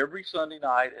that every Sunday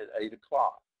night at 8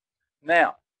 o'clock.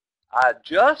 Now, I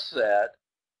adjust that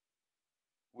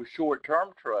with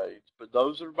short-term trades, but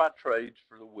those are my trades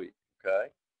for the week,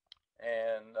 okay?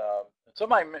 And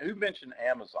somebody who mentioned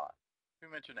Amazon?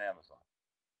 Who mentioned Amazon?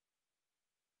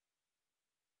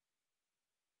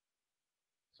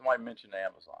 Somebody mentioned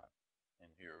Amazon in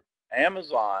here.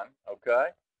 Amazon, okay?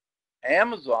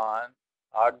 Amazon,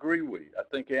 I agree with you. I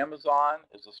think Amazon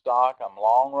is a stock I'm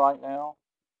long right now.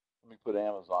 Let me put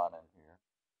Amazon in here.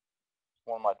 It's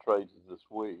one of my trades this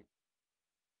week.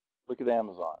 Look at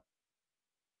Amazon.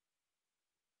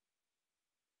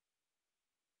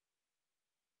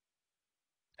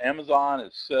 Amazon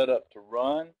is set up to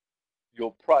run.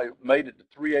 You'll probably made it to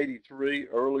 383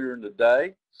 earlier in the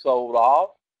day, sold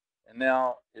off, and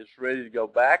now it's ready to go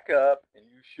back up, and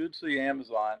you should see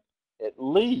Amazon at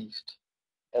least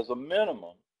as a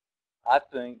minimum. I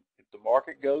think if the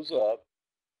market goes up,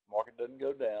 the market doesn't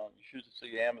go down, you should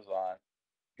see Amazon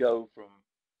go from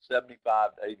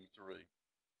 75 to 83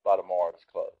 by tomorrow's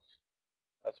close.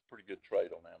 That's a pretty good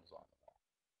trade on Amazon tomorrow.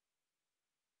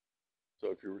 So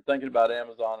if you're thinking about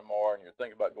Amazon tomorrow and you're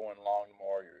thinking about going long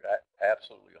tomorrow, you're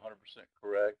absolutely 100%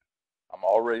 correct. I'm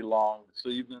already long this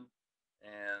evening,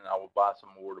 and I will buy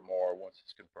some more tomorrow once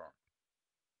it's confirmed.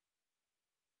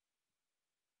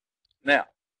 Now,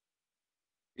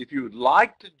 if you would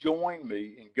like to join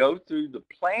me and go through the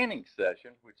planning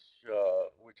session, which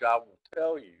I will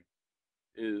tell you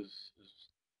is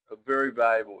a very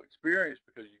valuable experience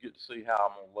because you get to see how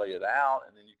I'm going to lay it out,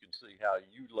 and then you can see how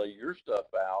you lay your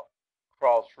stuff out,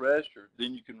 cross-register,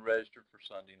 then you can register for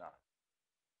Sunday night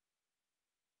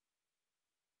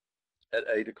at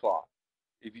 8 o'clock.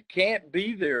 If you can't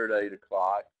be there at 8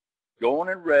 o'clock, go on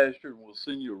and register, and we'll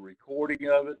send you a recording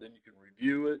of it. Then you can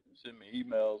review it and send me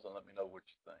emails and let me know what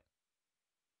you think.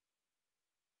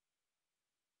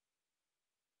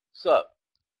 So,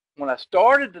 when I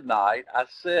started tonight, I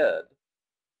said,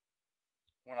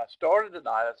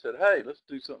 hey, let's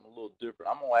do something a little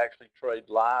different. I'm going to actually trade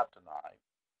live tonight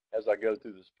as I go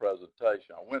through this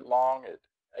presentation. I went long at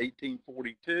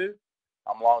 1842.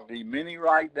 I'm long D-mini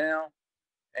right now,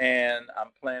 and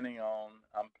I'm planning on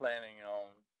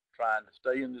trying to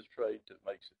stay in this trade till it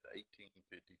makes it to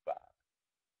 1855.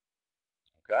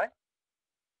 Okay?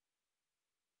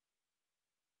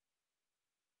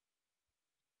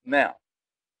 Now,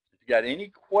 if you got any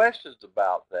questions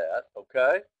about that,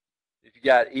 okay? If you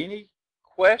got any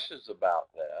questions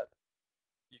about that,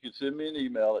 you can send me an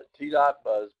email at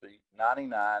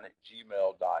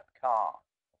t.busby99@gmail.com.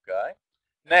 Okay?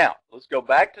 Now, let's go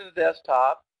back to the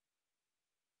desktop,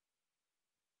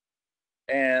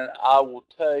 and I will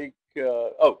take,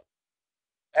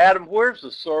 Adam, where's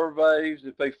the surveys?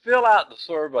 If they fill out the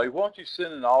survey, won't you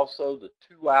send in also the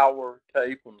 2-hour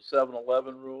tape on the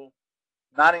 7-Eleven rule?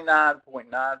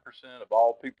 99.9% of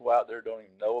all people out there don't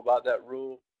even know about that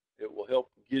rule. It will help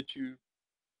get you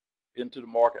into the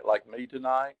market like me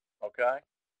tonight, okay?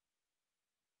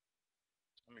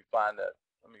 Let me find that.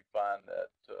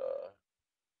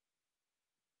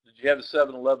 Did you have the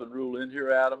 7-Eleven rule in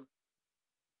here, Adam?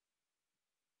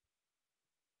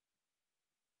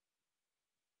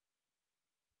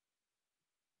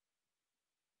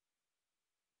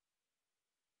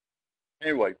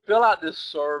 Anyway, fill out this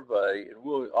survey, and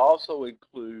we'll also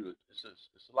include,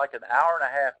 it's like an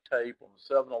hour-and-a-half tape on the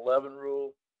 7-Eleven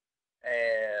rule,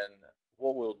 and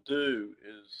what we'll do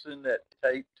is send that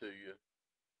tape to you.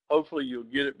 Hopefully you'll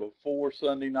get it before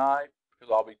Sunday night,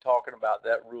 because I'll be talking about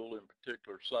that rule in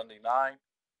particular Sunday night.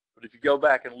 But if you go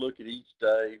back and look at each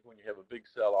day when you have a big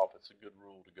sell-off, it's a good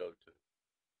rule to go to.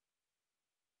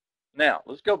 Now,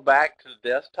 let's go back to the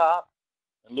desktop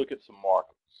and look at some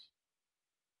markets.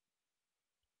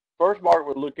 First market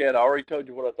we'll look at, I already told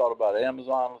you what I thought about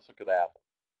Amazon. Let's look at Apple.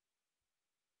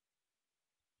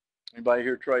 Anybody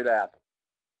here trade Apple?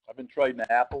 I've been trading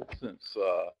Apple since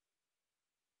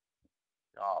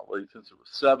since it was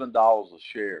 $7 a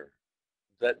share.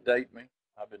 Does that date me?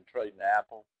 I've been trading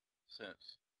Apple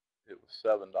since it was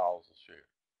 $7 a share.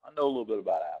 I know a little bit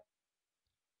about Apple.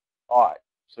 All right,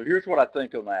 so here's what I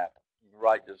think on Apple. You can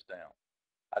write this down.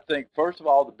 I think, first of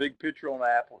all, the big picture on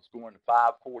Apple is going to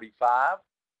 545.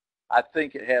 I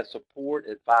think it has support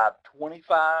at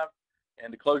 525,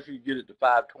 and the closer you get it to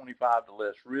 525, the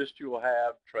less risk you'll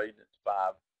have trading at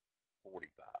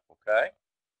 545, okay?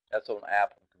 That's on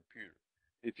Apple computer.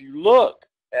 If you look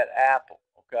at Apple,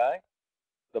 okay,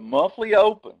 the monthly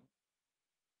open,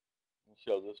 let me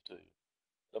show this to you.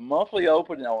 The monthly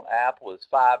open on Apple is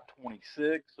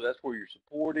 526, so that's where your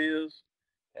support is.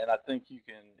 And I think you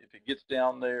can, if it gets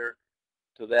down there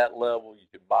to that level, you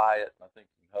can buy it, and I think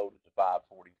you can hold it to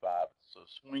 545. It's a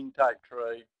swing type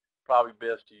trade. Probably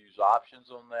best to use options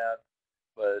on that,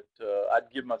 but I'd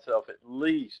give myself at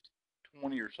least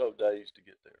 20 or so days to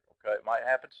get there. Okay, it might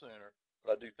happen sooner,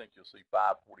 but I do think you'll see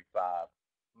 545,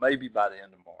 maybe by the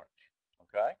end of March.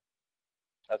 Okay,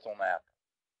 that's on Apple.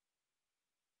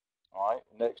 All right,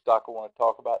 next stock I want to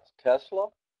talk about is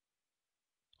Tesla.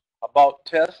 I bought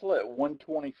Tesla at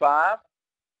 125.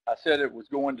 I said it was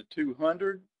going to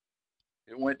 200.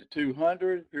 It went to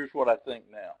 200. Here's what I think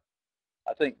now.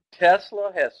 I think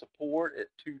Tesla has support at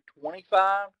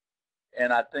 225,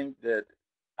 and I think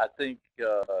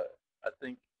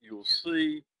you'll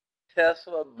see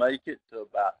Tesla make it to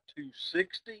about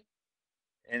 260.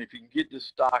 And if you can get this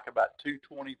stock about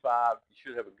 225, you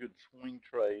should have a good swing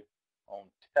trade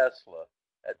on Tesla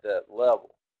at that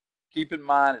level. Keep in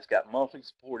mind it's got monthly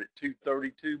support at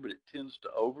 232, but it tends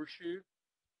to overshoot.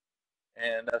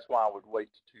 And that's why I would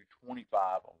wait to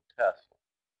 225 on Tesla.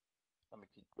 Let me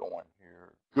keep going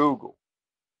here. Google.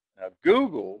 Now,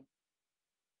 Google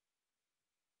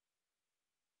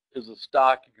is a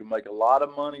stock you can make a lot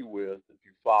of money with if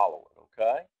you follow it,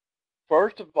 okay?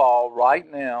 First of all, right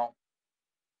now,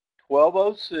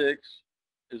 1206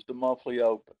 is the monthly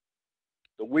open.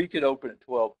 The weekend open at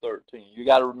 1213. You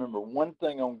got to remember one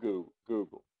thing on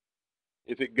Google.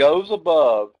 If it goes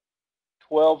above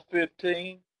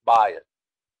 1215, buy it.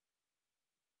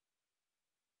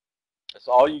 That's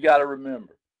all you got to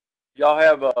remember. Y'all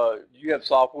have you have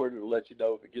software to let you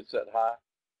know if it gets that high,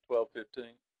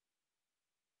 1215.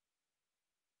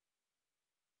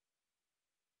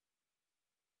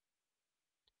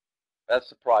 That's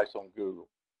the price on Google.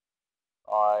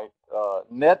 All right,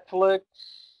 Netflix.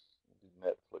 I'll do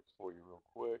Netflix for you real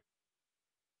quick.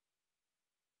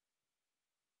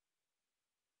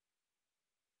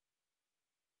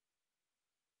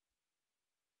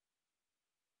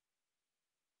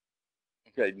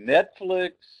 Okay,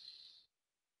 Netflix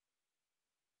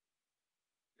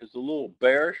is a little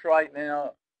bearish right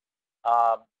now.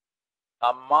 Um,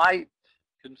 I might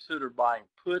consider buying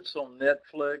puts on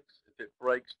Netflix if it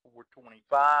breaks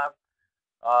 425.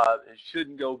 It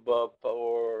shouldn't go above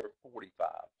 445.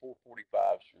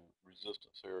 445 is your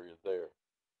resistance area there.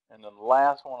 And then the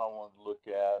last one I wanted to look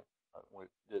at, we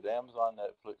did Amazon,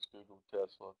 Netflix, Google,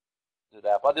 Tesla, did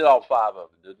Apple. I did all five of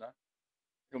them, didn't I?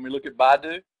 You want me to look at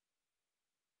Baidu?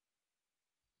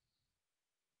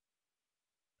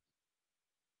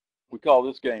 We call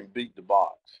this game Beat the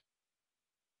Box.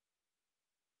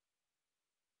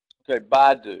 Okay,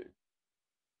 Baidu.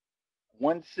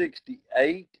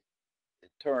 168, it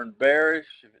turned bearish.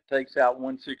 If it takes out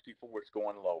 164, it's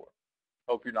going lower.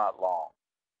 Hope you're not long.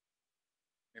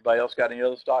 Anybody else got any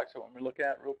other stocks that want me to look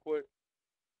at real quick?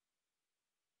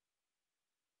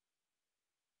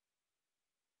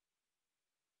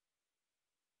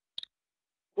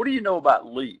 What do you know about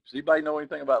leaps? Anybody know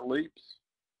anything about leaps?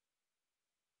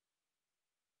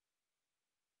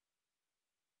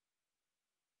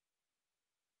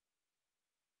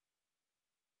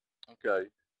 Okay.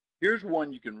 Here's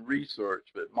one you can research,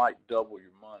 but it might double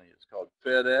your money. It's called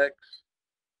FedEx,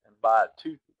 and buy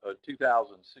a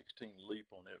 2016 Leap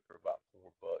on it for about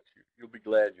 $4. You'll be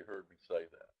glad you heard me say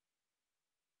that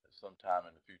at some time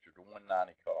in the future. The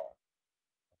 190 call.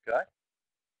 Okay.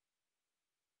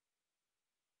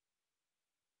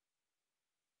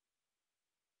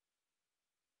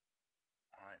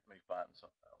 All right. Let me find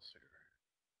something else here.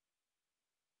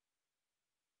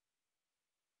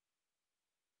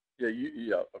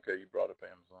 Yeah. Okay. You brought up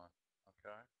Amazon.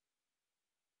 Okay.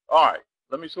 All right.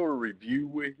 Let me sort of review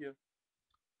with you.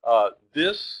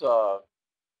 This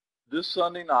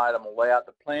Sunday night, I'm going to lay out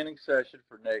the planning session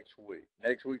for next week.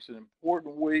 Next week's an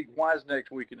important week. Why is next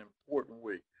week an important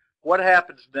week? What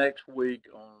happens next week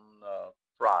on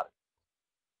Friday?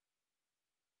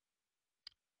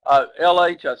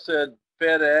 LH, I said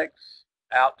FedEx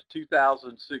out to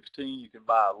 2016. You can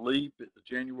buy a Leap at the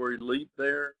January Leap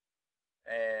there,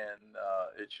 and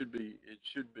it should be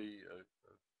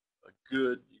a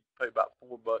good. You pay about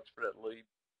 $4 for that Leap,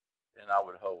 and I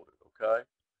would hold it. Okay.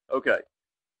 Okay.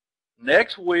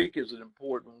 Next week is an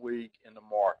important week in the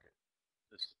market.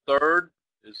 It's the third.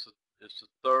 It's the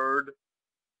third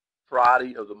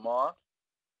Friday of the month.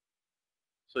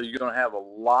 So you're going to have a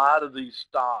lot of these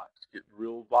stocks get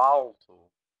real volatile,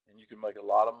 and you can make a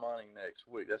lot of money next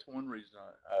week. That's one reason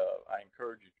I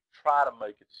encourage you to try to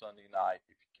make it Sunday night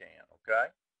if you can. Okay.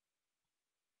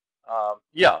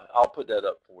 Yeah, I'll put that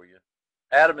up for you.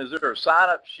 Adam, is there a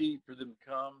sign-up sheet for them to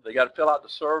come? They got to fill out the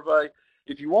survey.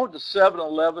 If you want the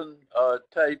 7-Eleven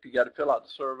tape, you got to fill out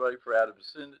the survey for Adam to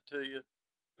send it to you.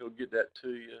 He'll get that to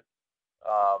you.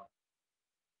 Um,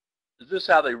 is this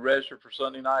how they register for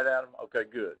Sunday night, Adam? Okay,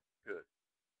 good, good.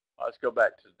 Let's go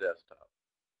back to the desktop.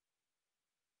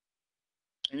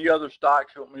 Any other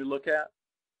stocks you want me to look at?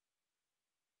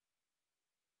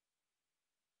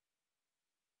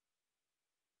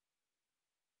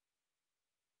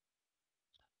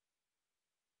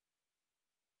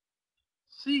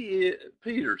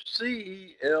 Peter,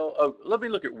 CEL. Oh, let me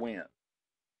look at Wynn.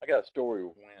 I got a story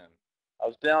with Wynn. I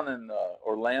was down in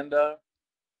Orlando,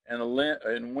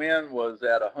 and Wynn was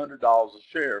at $100 a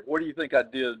share. What do you think I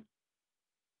did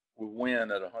with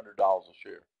Wynn at $100 a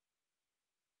share?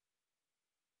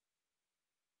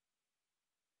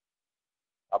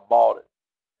 I bought it,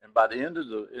 and by the end of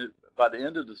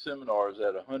the seminar, it was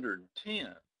at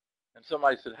 110. And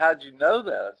somebody said, "How'd you know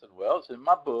that?" I said, "Well, it's in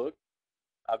my book.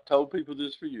 I've told people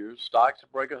this for years. Stocks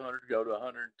that break 100 go to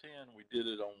 110. We did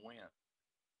it on Wynn,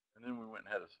 and then we went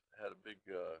and had a big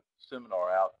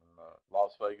seminar out in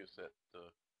Las Vegas at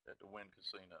the Wynn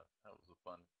Casino. That was a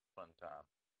fun time.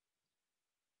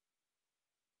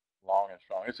 Long and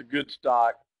strong. It's a good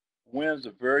stock. Wynn's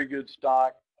a very good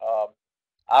stock.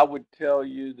 I would tell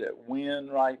you that Wynn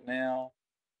right now,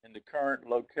 in the current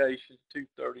location,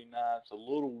 239, it's a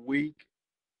little weak.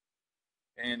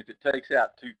 And if it takes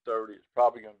out 230, it's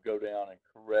probably going to go down and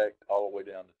correct all the way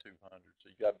down to 200. So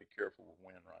you got to be careful with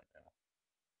Wynn right now.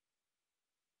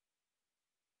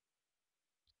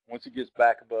 Once it gets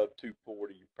back above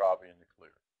 240, you're probably in the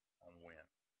clear on Wynn.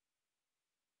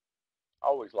 I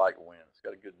always like Wynn. It's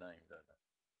got a good name, doesn't it?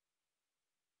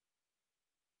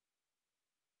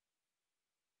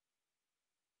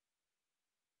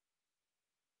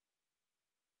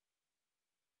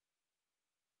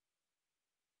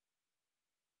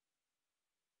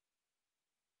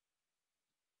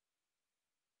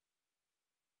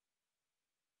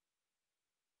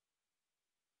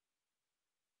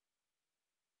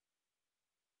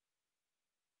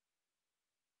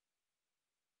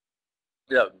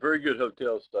 Yeah, very good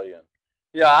hotel to stay in.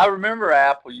 Yeah, I remember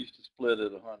Apple used to split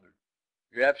at 100.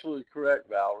 You're absolutely correct,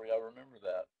 Valerie. I remember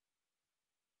that.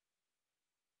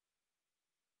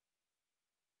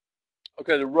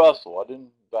 Okay, the Russell. I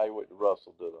didn't evaluate the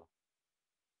Russell, did I?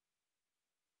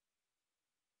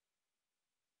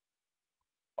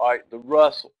 All right, the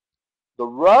Russell. The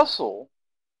Russell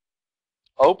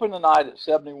opened tonight at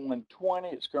 71.20.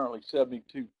 It's currently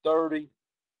 72.30.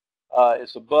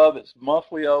 It's above its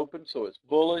monthly open, so it's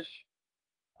bullish.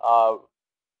 Uh,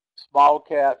 Small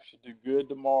caps should do good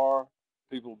tomorrow.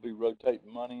 People will be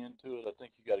rotating money into it. I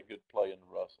think you got a good play in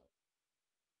the Russell.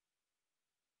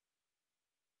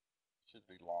 Should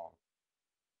be long.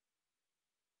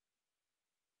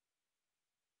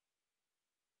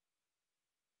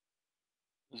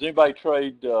 Does anybody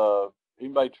trade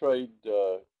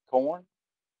corn?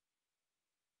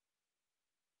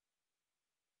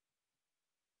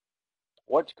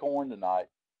 What's corn tonight?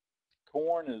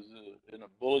 Corn is in a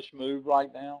bullish move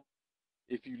right now.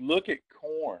 If you look at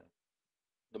corn,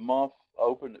 the month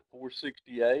opened at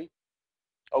 468.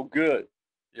 Oh, good.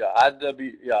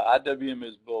 IWM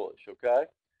is bullish. Okay.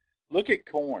 Look at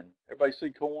corn. Everybody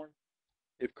see corn?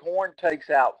 If corn takes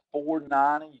out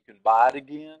 490, you can buy it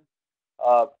again.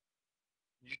 Uh,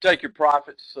 did you take your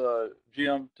profits,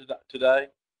 Jim, today?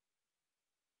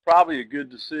 Probably a good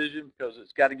decision because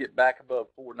it's got to get back above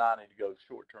 490 to go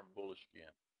short-term bullish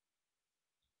again.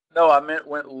 No, I meant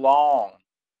went long,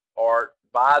 or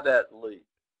buy that leap,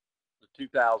 the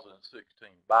 2016.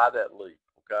 Buy that leap,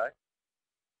 okay?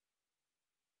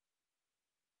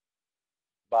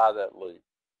 Buy that leap.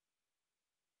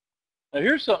 Now,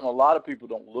 here's something a lot of people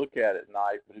don't look at at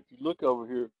night, but if you look over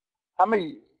here, how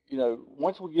many,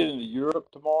 once we get into Europe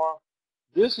tomorrow,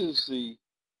 this is the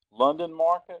London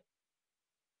market,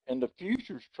 and the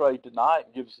futures trade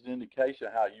tonight gives an indication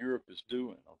of how Europe is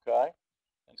doing, okay?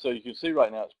 And so you can see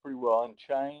right now it's pretty well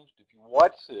unchanged. If you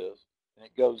watch this and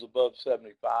it goes above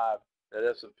 75, that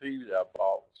S&P that I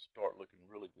bought will start looking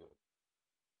really good,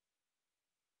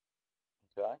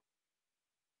 okay?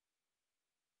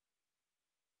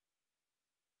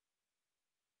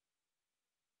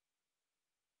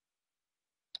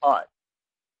 All right,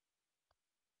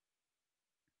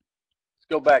 let's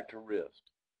go back to risk.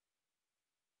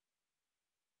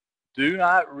 Do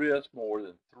not risk more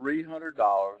than $300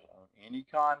 on any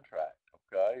contract,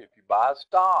 okay? If you buy a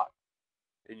stock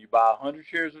and you buy 100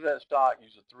 shares of that stock,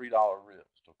 use a $3 risk,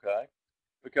 okay?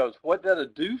 Because what that'll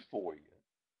do for you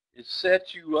is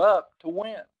set you up to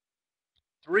win.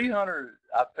 300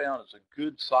 I found is a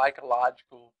good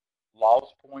psychological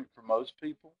loss point for most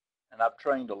people, and I've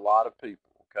trained a lot of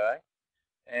people, okay?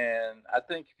 And I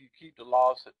think if you keep the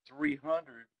loss at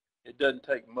 300, it doesn't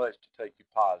take much to take you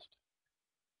positive.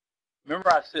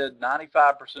 Remember I said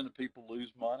 95% of people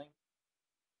lose money?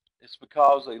 It's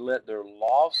because they let their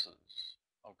losses,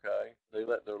 okay, they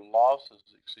let their losses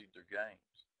exceed their gains.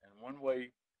 And one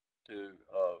way to,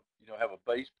 have a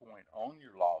base point on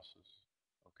your losses,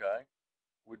 okay,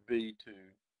 would be to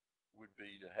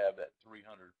have that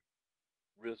 300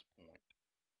 risk point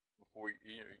before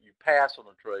you pass on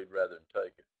a trade rather than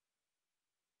take it.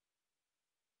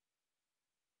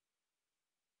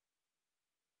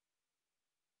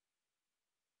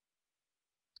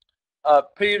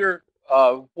 Peter,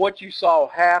 what you saw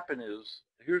happen is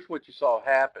here's what you saw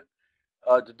happen.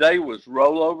 Today was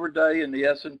rollover day in the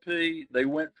S&P. They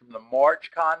went from the March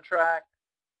contract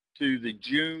to the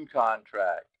June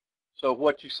contract. So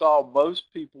what you saw,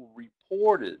 most people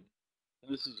reported,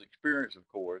 and this is experience, of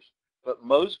course, but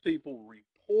most people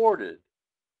reported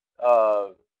uh,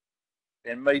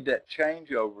 and made that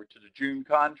changeover to the June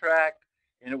contract,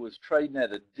 and it was trading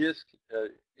at a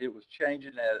it was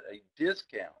changing at a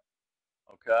discount.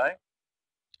 Okay,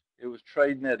 it was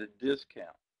trading at a discount.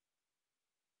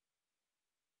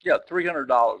 Yeah, $300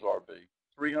 RB,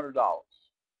 $300.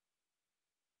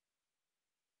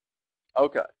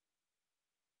 Okay,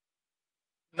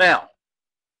 now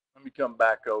let me come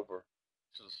back over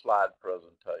to the slide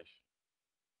presentation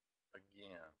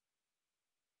again.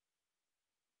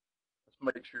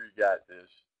 Let's make sure you got this.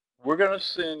 We're going to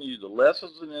send you the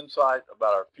lessons and insight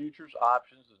about our futures,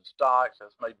 options, and stocks.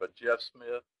 That's made by Jeff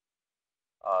Smith.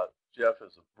 Jeff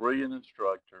is a brilliant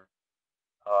instructor.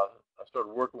 I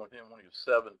started working with him when he was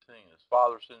 17. His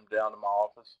father sent him down to my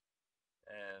office,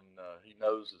 and he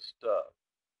knows his stuff.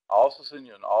 I also send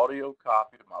you an audio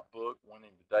copy of my book,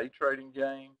 Winning the Day Trading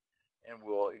Game, and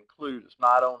we'll include, it's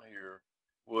not on here,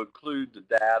 we'll include the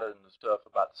data and the stuff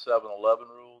about the 7-Eleven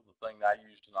rule, the thing that I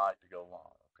use tonight to go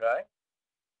long, okay?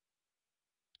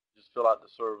 Just fill out the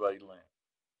survey link.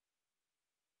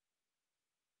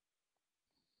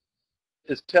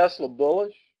 Is Tesla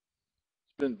bullish?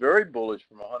 been very bullish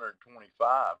from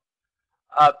 125.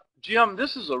 Jim,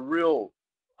 this is a real.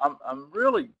 I'm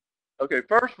really okay.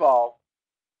 First of all,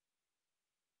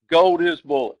 gold is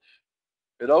bullish.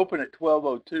 It opened at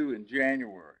 1202 in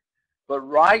January, but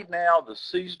right now the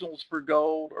seasonals for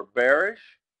gold are bearish.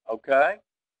 Okay,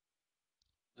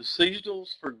 the seasonals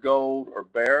for gold are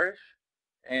bearish,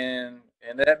 and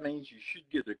that means you should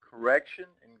get a correction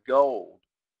in gold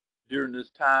during this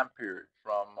time period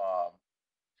from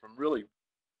really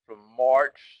from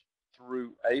March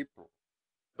through April.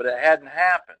 But it hadn't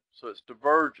happened, so it's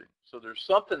diverging. So there's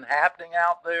something happening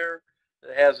out there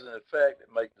that has an effect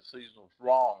that makes the seasonals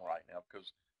wrong right now.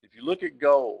 Because if you look at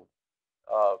gold,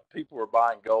 people are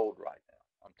buying gold right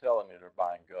now. I'm telling you, they're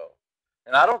buying gold.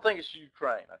 And I don't think it's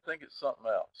Ukraine. I think it's something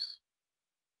else.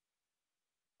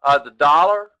 The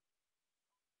dollar,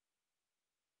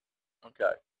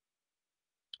 okay.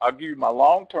 I'll give you my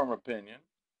long-term opinion.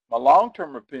 My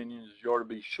long-term opinion is you ought to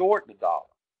be short the dollar.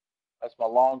 That's my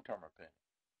long-term opinion.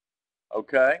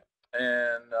 Okay,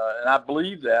 and I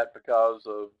believe that because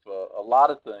of a lot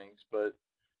of things. But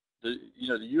the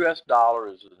U.S. dollar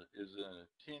is in a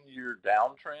 10-year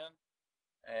downtrend,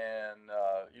 and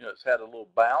it's had a little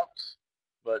bounce,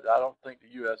 but I don't think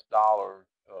the U.S. dollar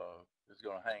is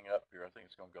going to hang up here. I think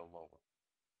it's going to go lower.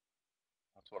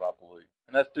 That's what I believe,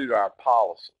 and that's due to our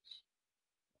policies.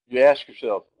 You ask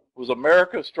yourself, was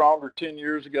America stronger 10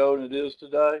 years ago than it is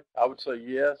today? I would say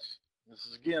yes. This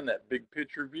is, again, that big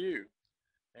picture view,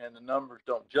 and the numbers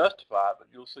don't justify it, but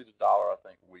you'll see the dollar, I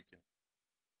think, weaken.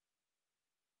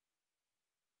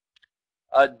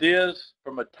 Diz,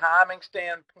 from a timing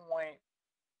standpoint,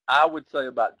 I would say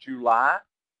about July.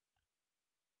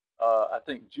 I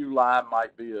think July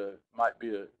might be a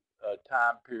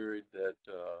time period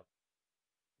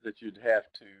that you'd have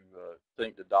to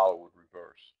think the dollar would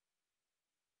reverse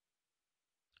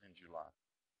in July.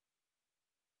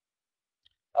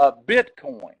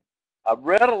 Bitcoin. I've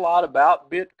read a lot about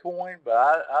Bitcoin, but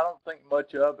I don't think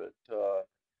much of it.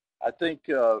 I think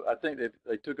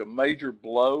they took a major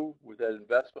blow with that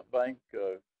investment bank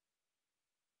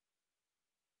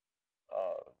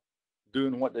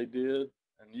doing what they did,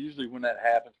 and usually when that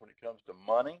happens, when it comes to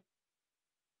money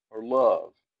or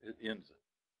love, it ends it.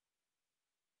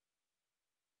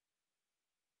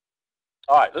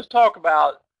 All right, let's talk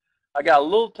about. I got a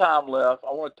little time left.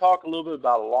 I want to talk a little bit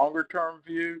about a longer term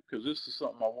view because this is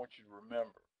something I want you to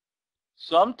remember.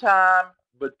 Sometime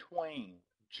between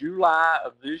July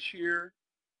of this year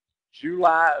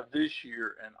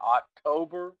and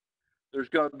October, there's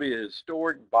going to be a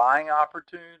historic buying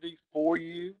opportunity for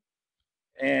you,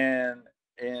 and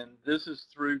this is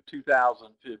through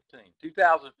 2015.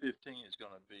 2015 is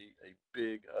going to be a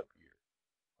big up year,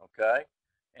 okay?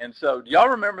 And so, do y'all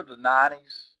remember the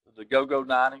 90s, the go-go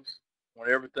 90s, when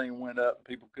everything went up and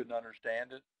people couldn't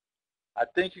understand it? I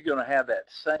think you're going to have that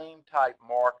same type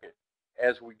market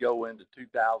as we go into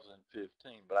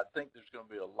 2015, but I think there's going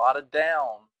to be a lot of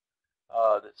down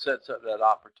that sets up that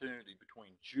opportunity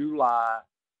between July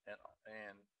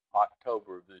and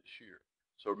October of this year.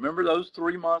 So remember those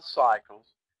 3-month cycles.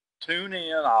 Tune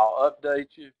in. I'll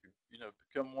update you. If you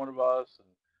become one of us and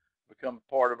become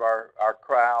part of our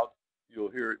crowd, you'll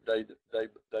hear it day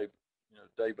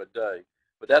by day.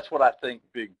 But that's what I think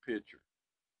big picture.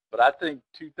 But I think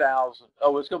it's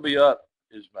going to be up,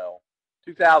 Ismail.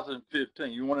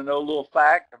 2015. You want to know a little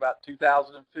fact about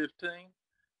 2015?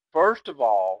 First of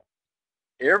all,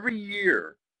 every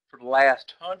year for the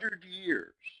last 100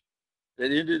 years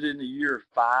that ended in the year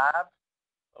 5,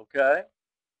 okay?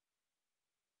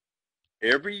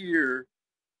 Every year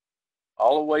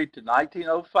all the way to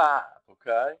 1905,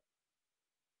 okay?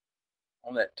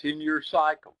 On that 10-year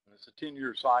cycle, and it's a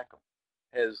 10-year cycle,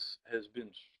 has been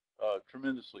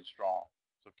tremendously strong.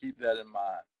 So keep that in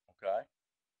mind, okay?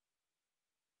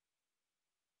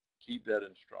 Keep that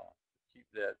in strong. Keep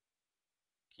that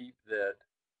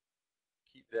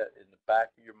in the back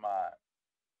of your mind.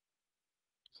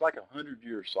 It's like a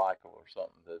 100-year cycle or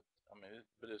something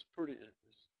but it's pretty.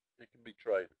 It can be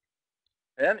traded.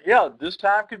 And yeah, this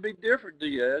time could be different,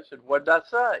 Diaz. And what did I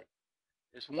say?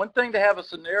 It's one thing to have a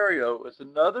scenario. It's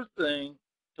another thing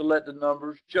to let the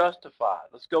numbers justify.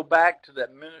 Let's go back to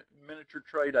that miniature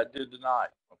trade I did tonight.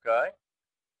 Okay.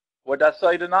 What did I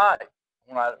say tonight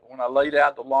when I laid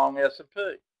out the long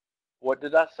S&P? What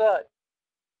did I say?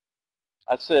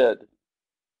 I said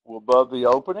we're above the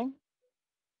opening.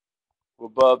 We're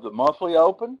above the monthly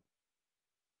open.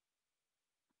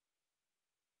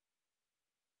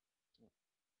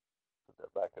 Put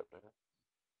that back up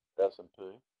there. S&P.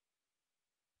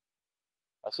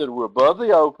 I said we're above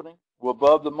the opening. We're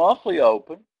above the monthly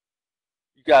open.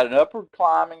 You got an upward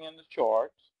climbing in the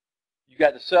charts. You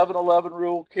got the 7-Eleven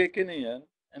rule kicking in,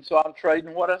 and so I'm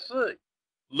trading what I see.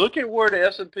 Look at where the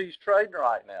S&P is trading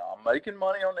right now. I'm making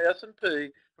money on the S&P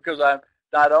because I'm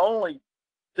not only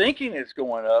thinking it's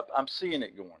going up, I'm seeing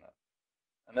it going up.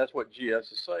 And that's what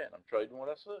GS is saying. I'm trading what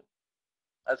I see.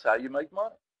 That's how you make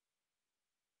money.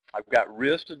 I've got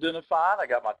risk identified. I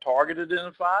got my target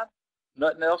identified.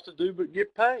 Nothing else to do but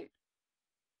get paid.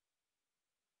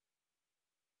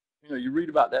 You know, you read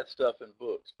about that stuff in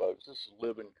books, folks. This is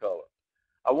living color.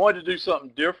 I wanted to do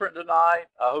something different tonight.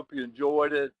 I hope you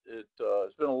enjoyed it.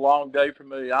 It's been a long day for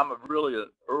me. I'm really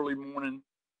an early morning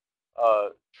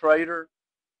trader,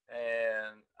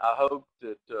 and I hope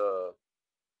that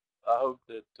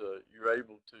you're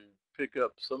able to pick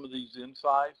up some of these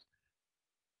insights.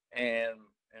 And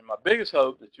my biggest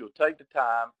hope that you'll take the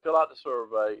time, fill out the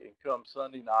survey, and come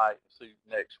Sunday night and see you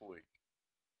next week.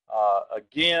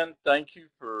 Again, thank you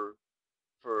for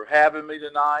having me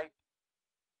tonight.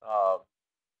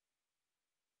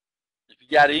 If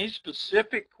you got any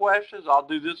specific questions, I'll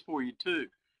do this for you too.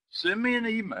 Send me an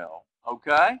email,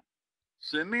 okay?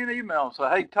 Send me an email and say,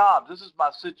 hey, Tom, this is my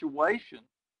situation,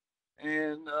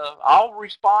 and I'll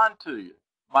respond to you.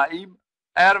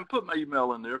 Adam, put my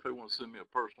email in there if they want to send me a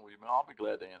personal email. I'll be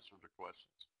glad to answer their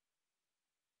questions.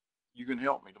 You can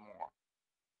help me tomorrow.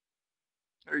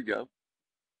 There you go.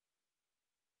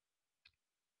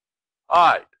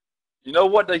 All right. You know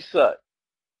what they say.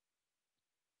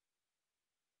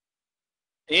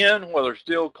 End while they're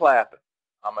still clapping.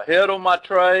 I'm ahead on my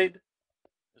trade.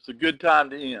 It's a good time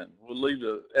to end. We'll leave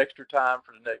the extra time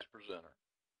for the next presenter.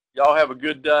 Y'all have a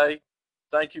good day.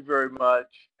 Thank you very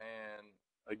much. And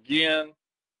again,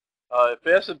 if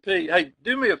S&P, hey,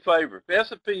 do me a favor. If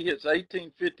S&P hits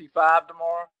 1855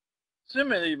 tomorrow, send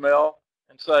me an email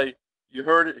and say, you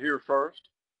heard it here first.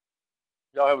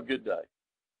 Y'all have a good day.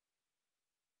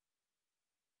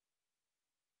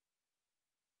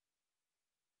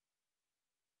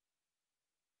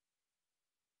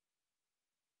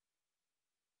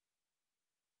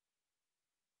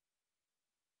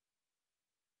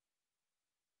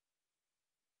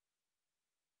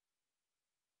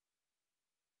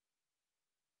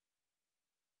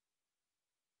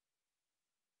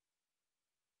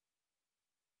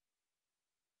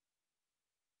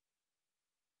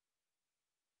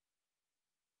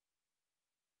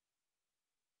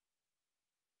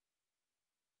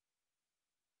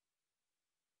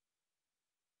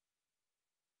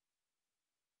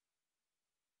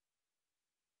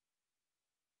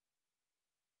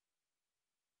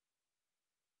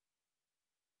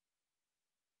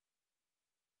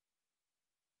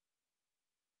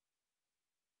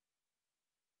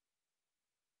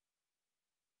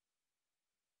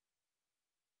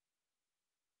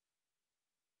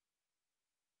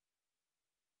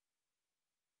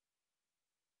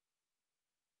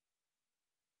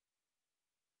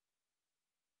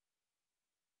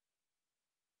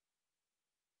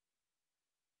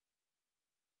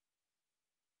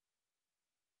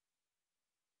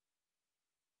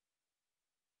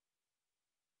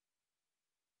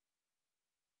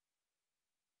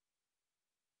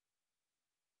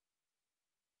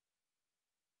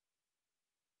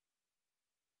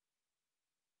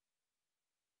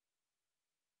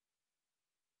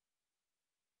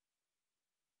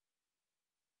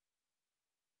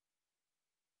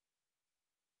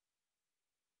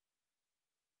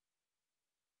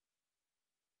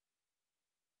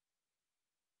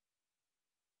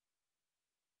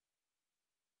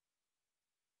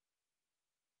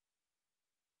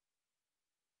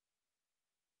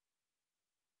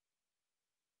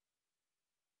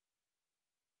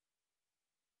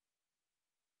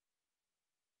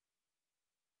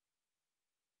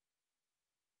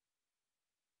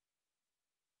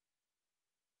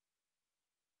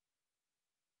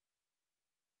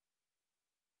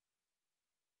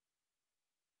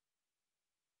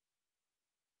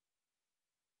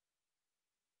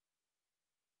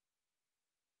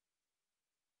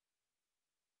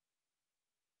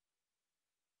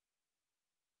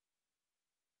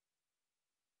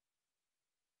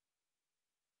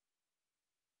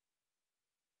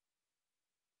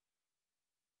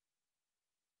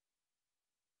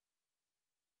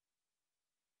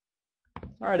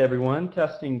 All right, everyone.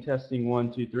 Testing, testing,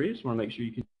 1, 2, 3. Just want to make sure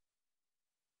you can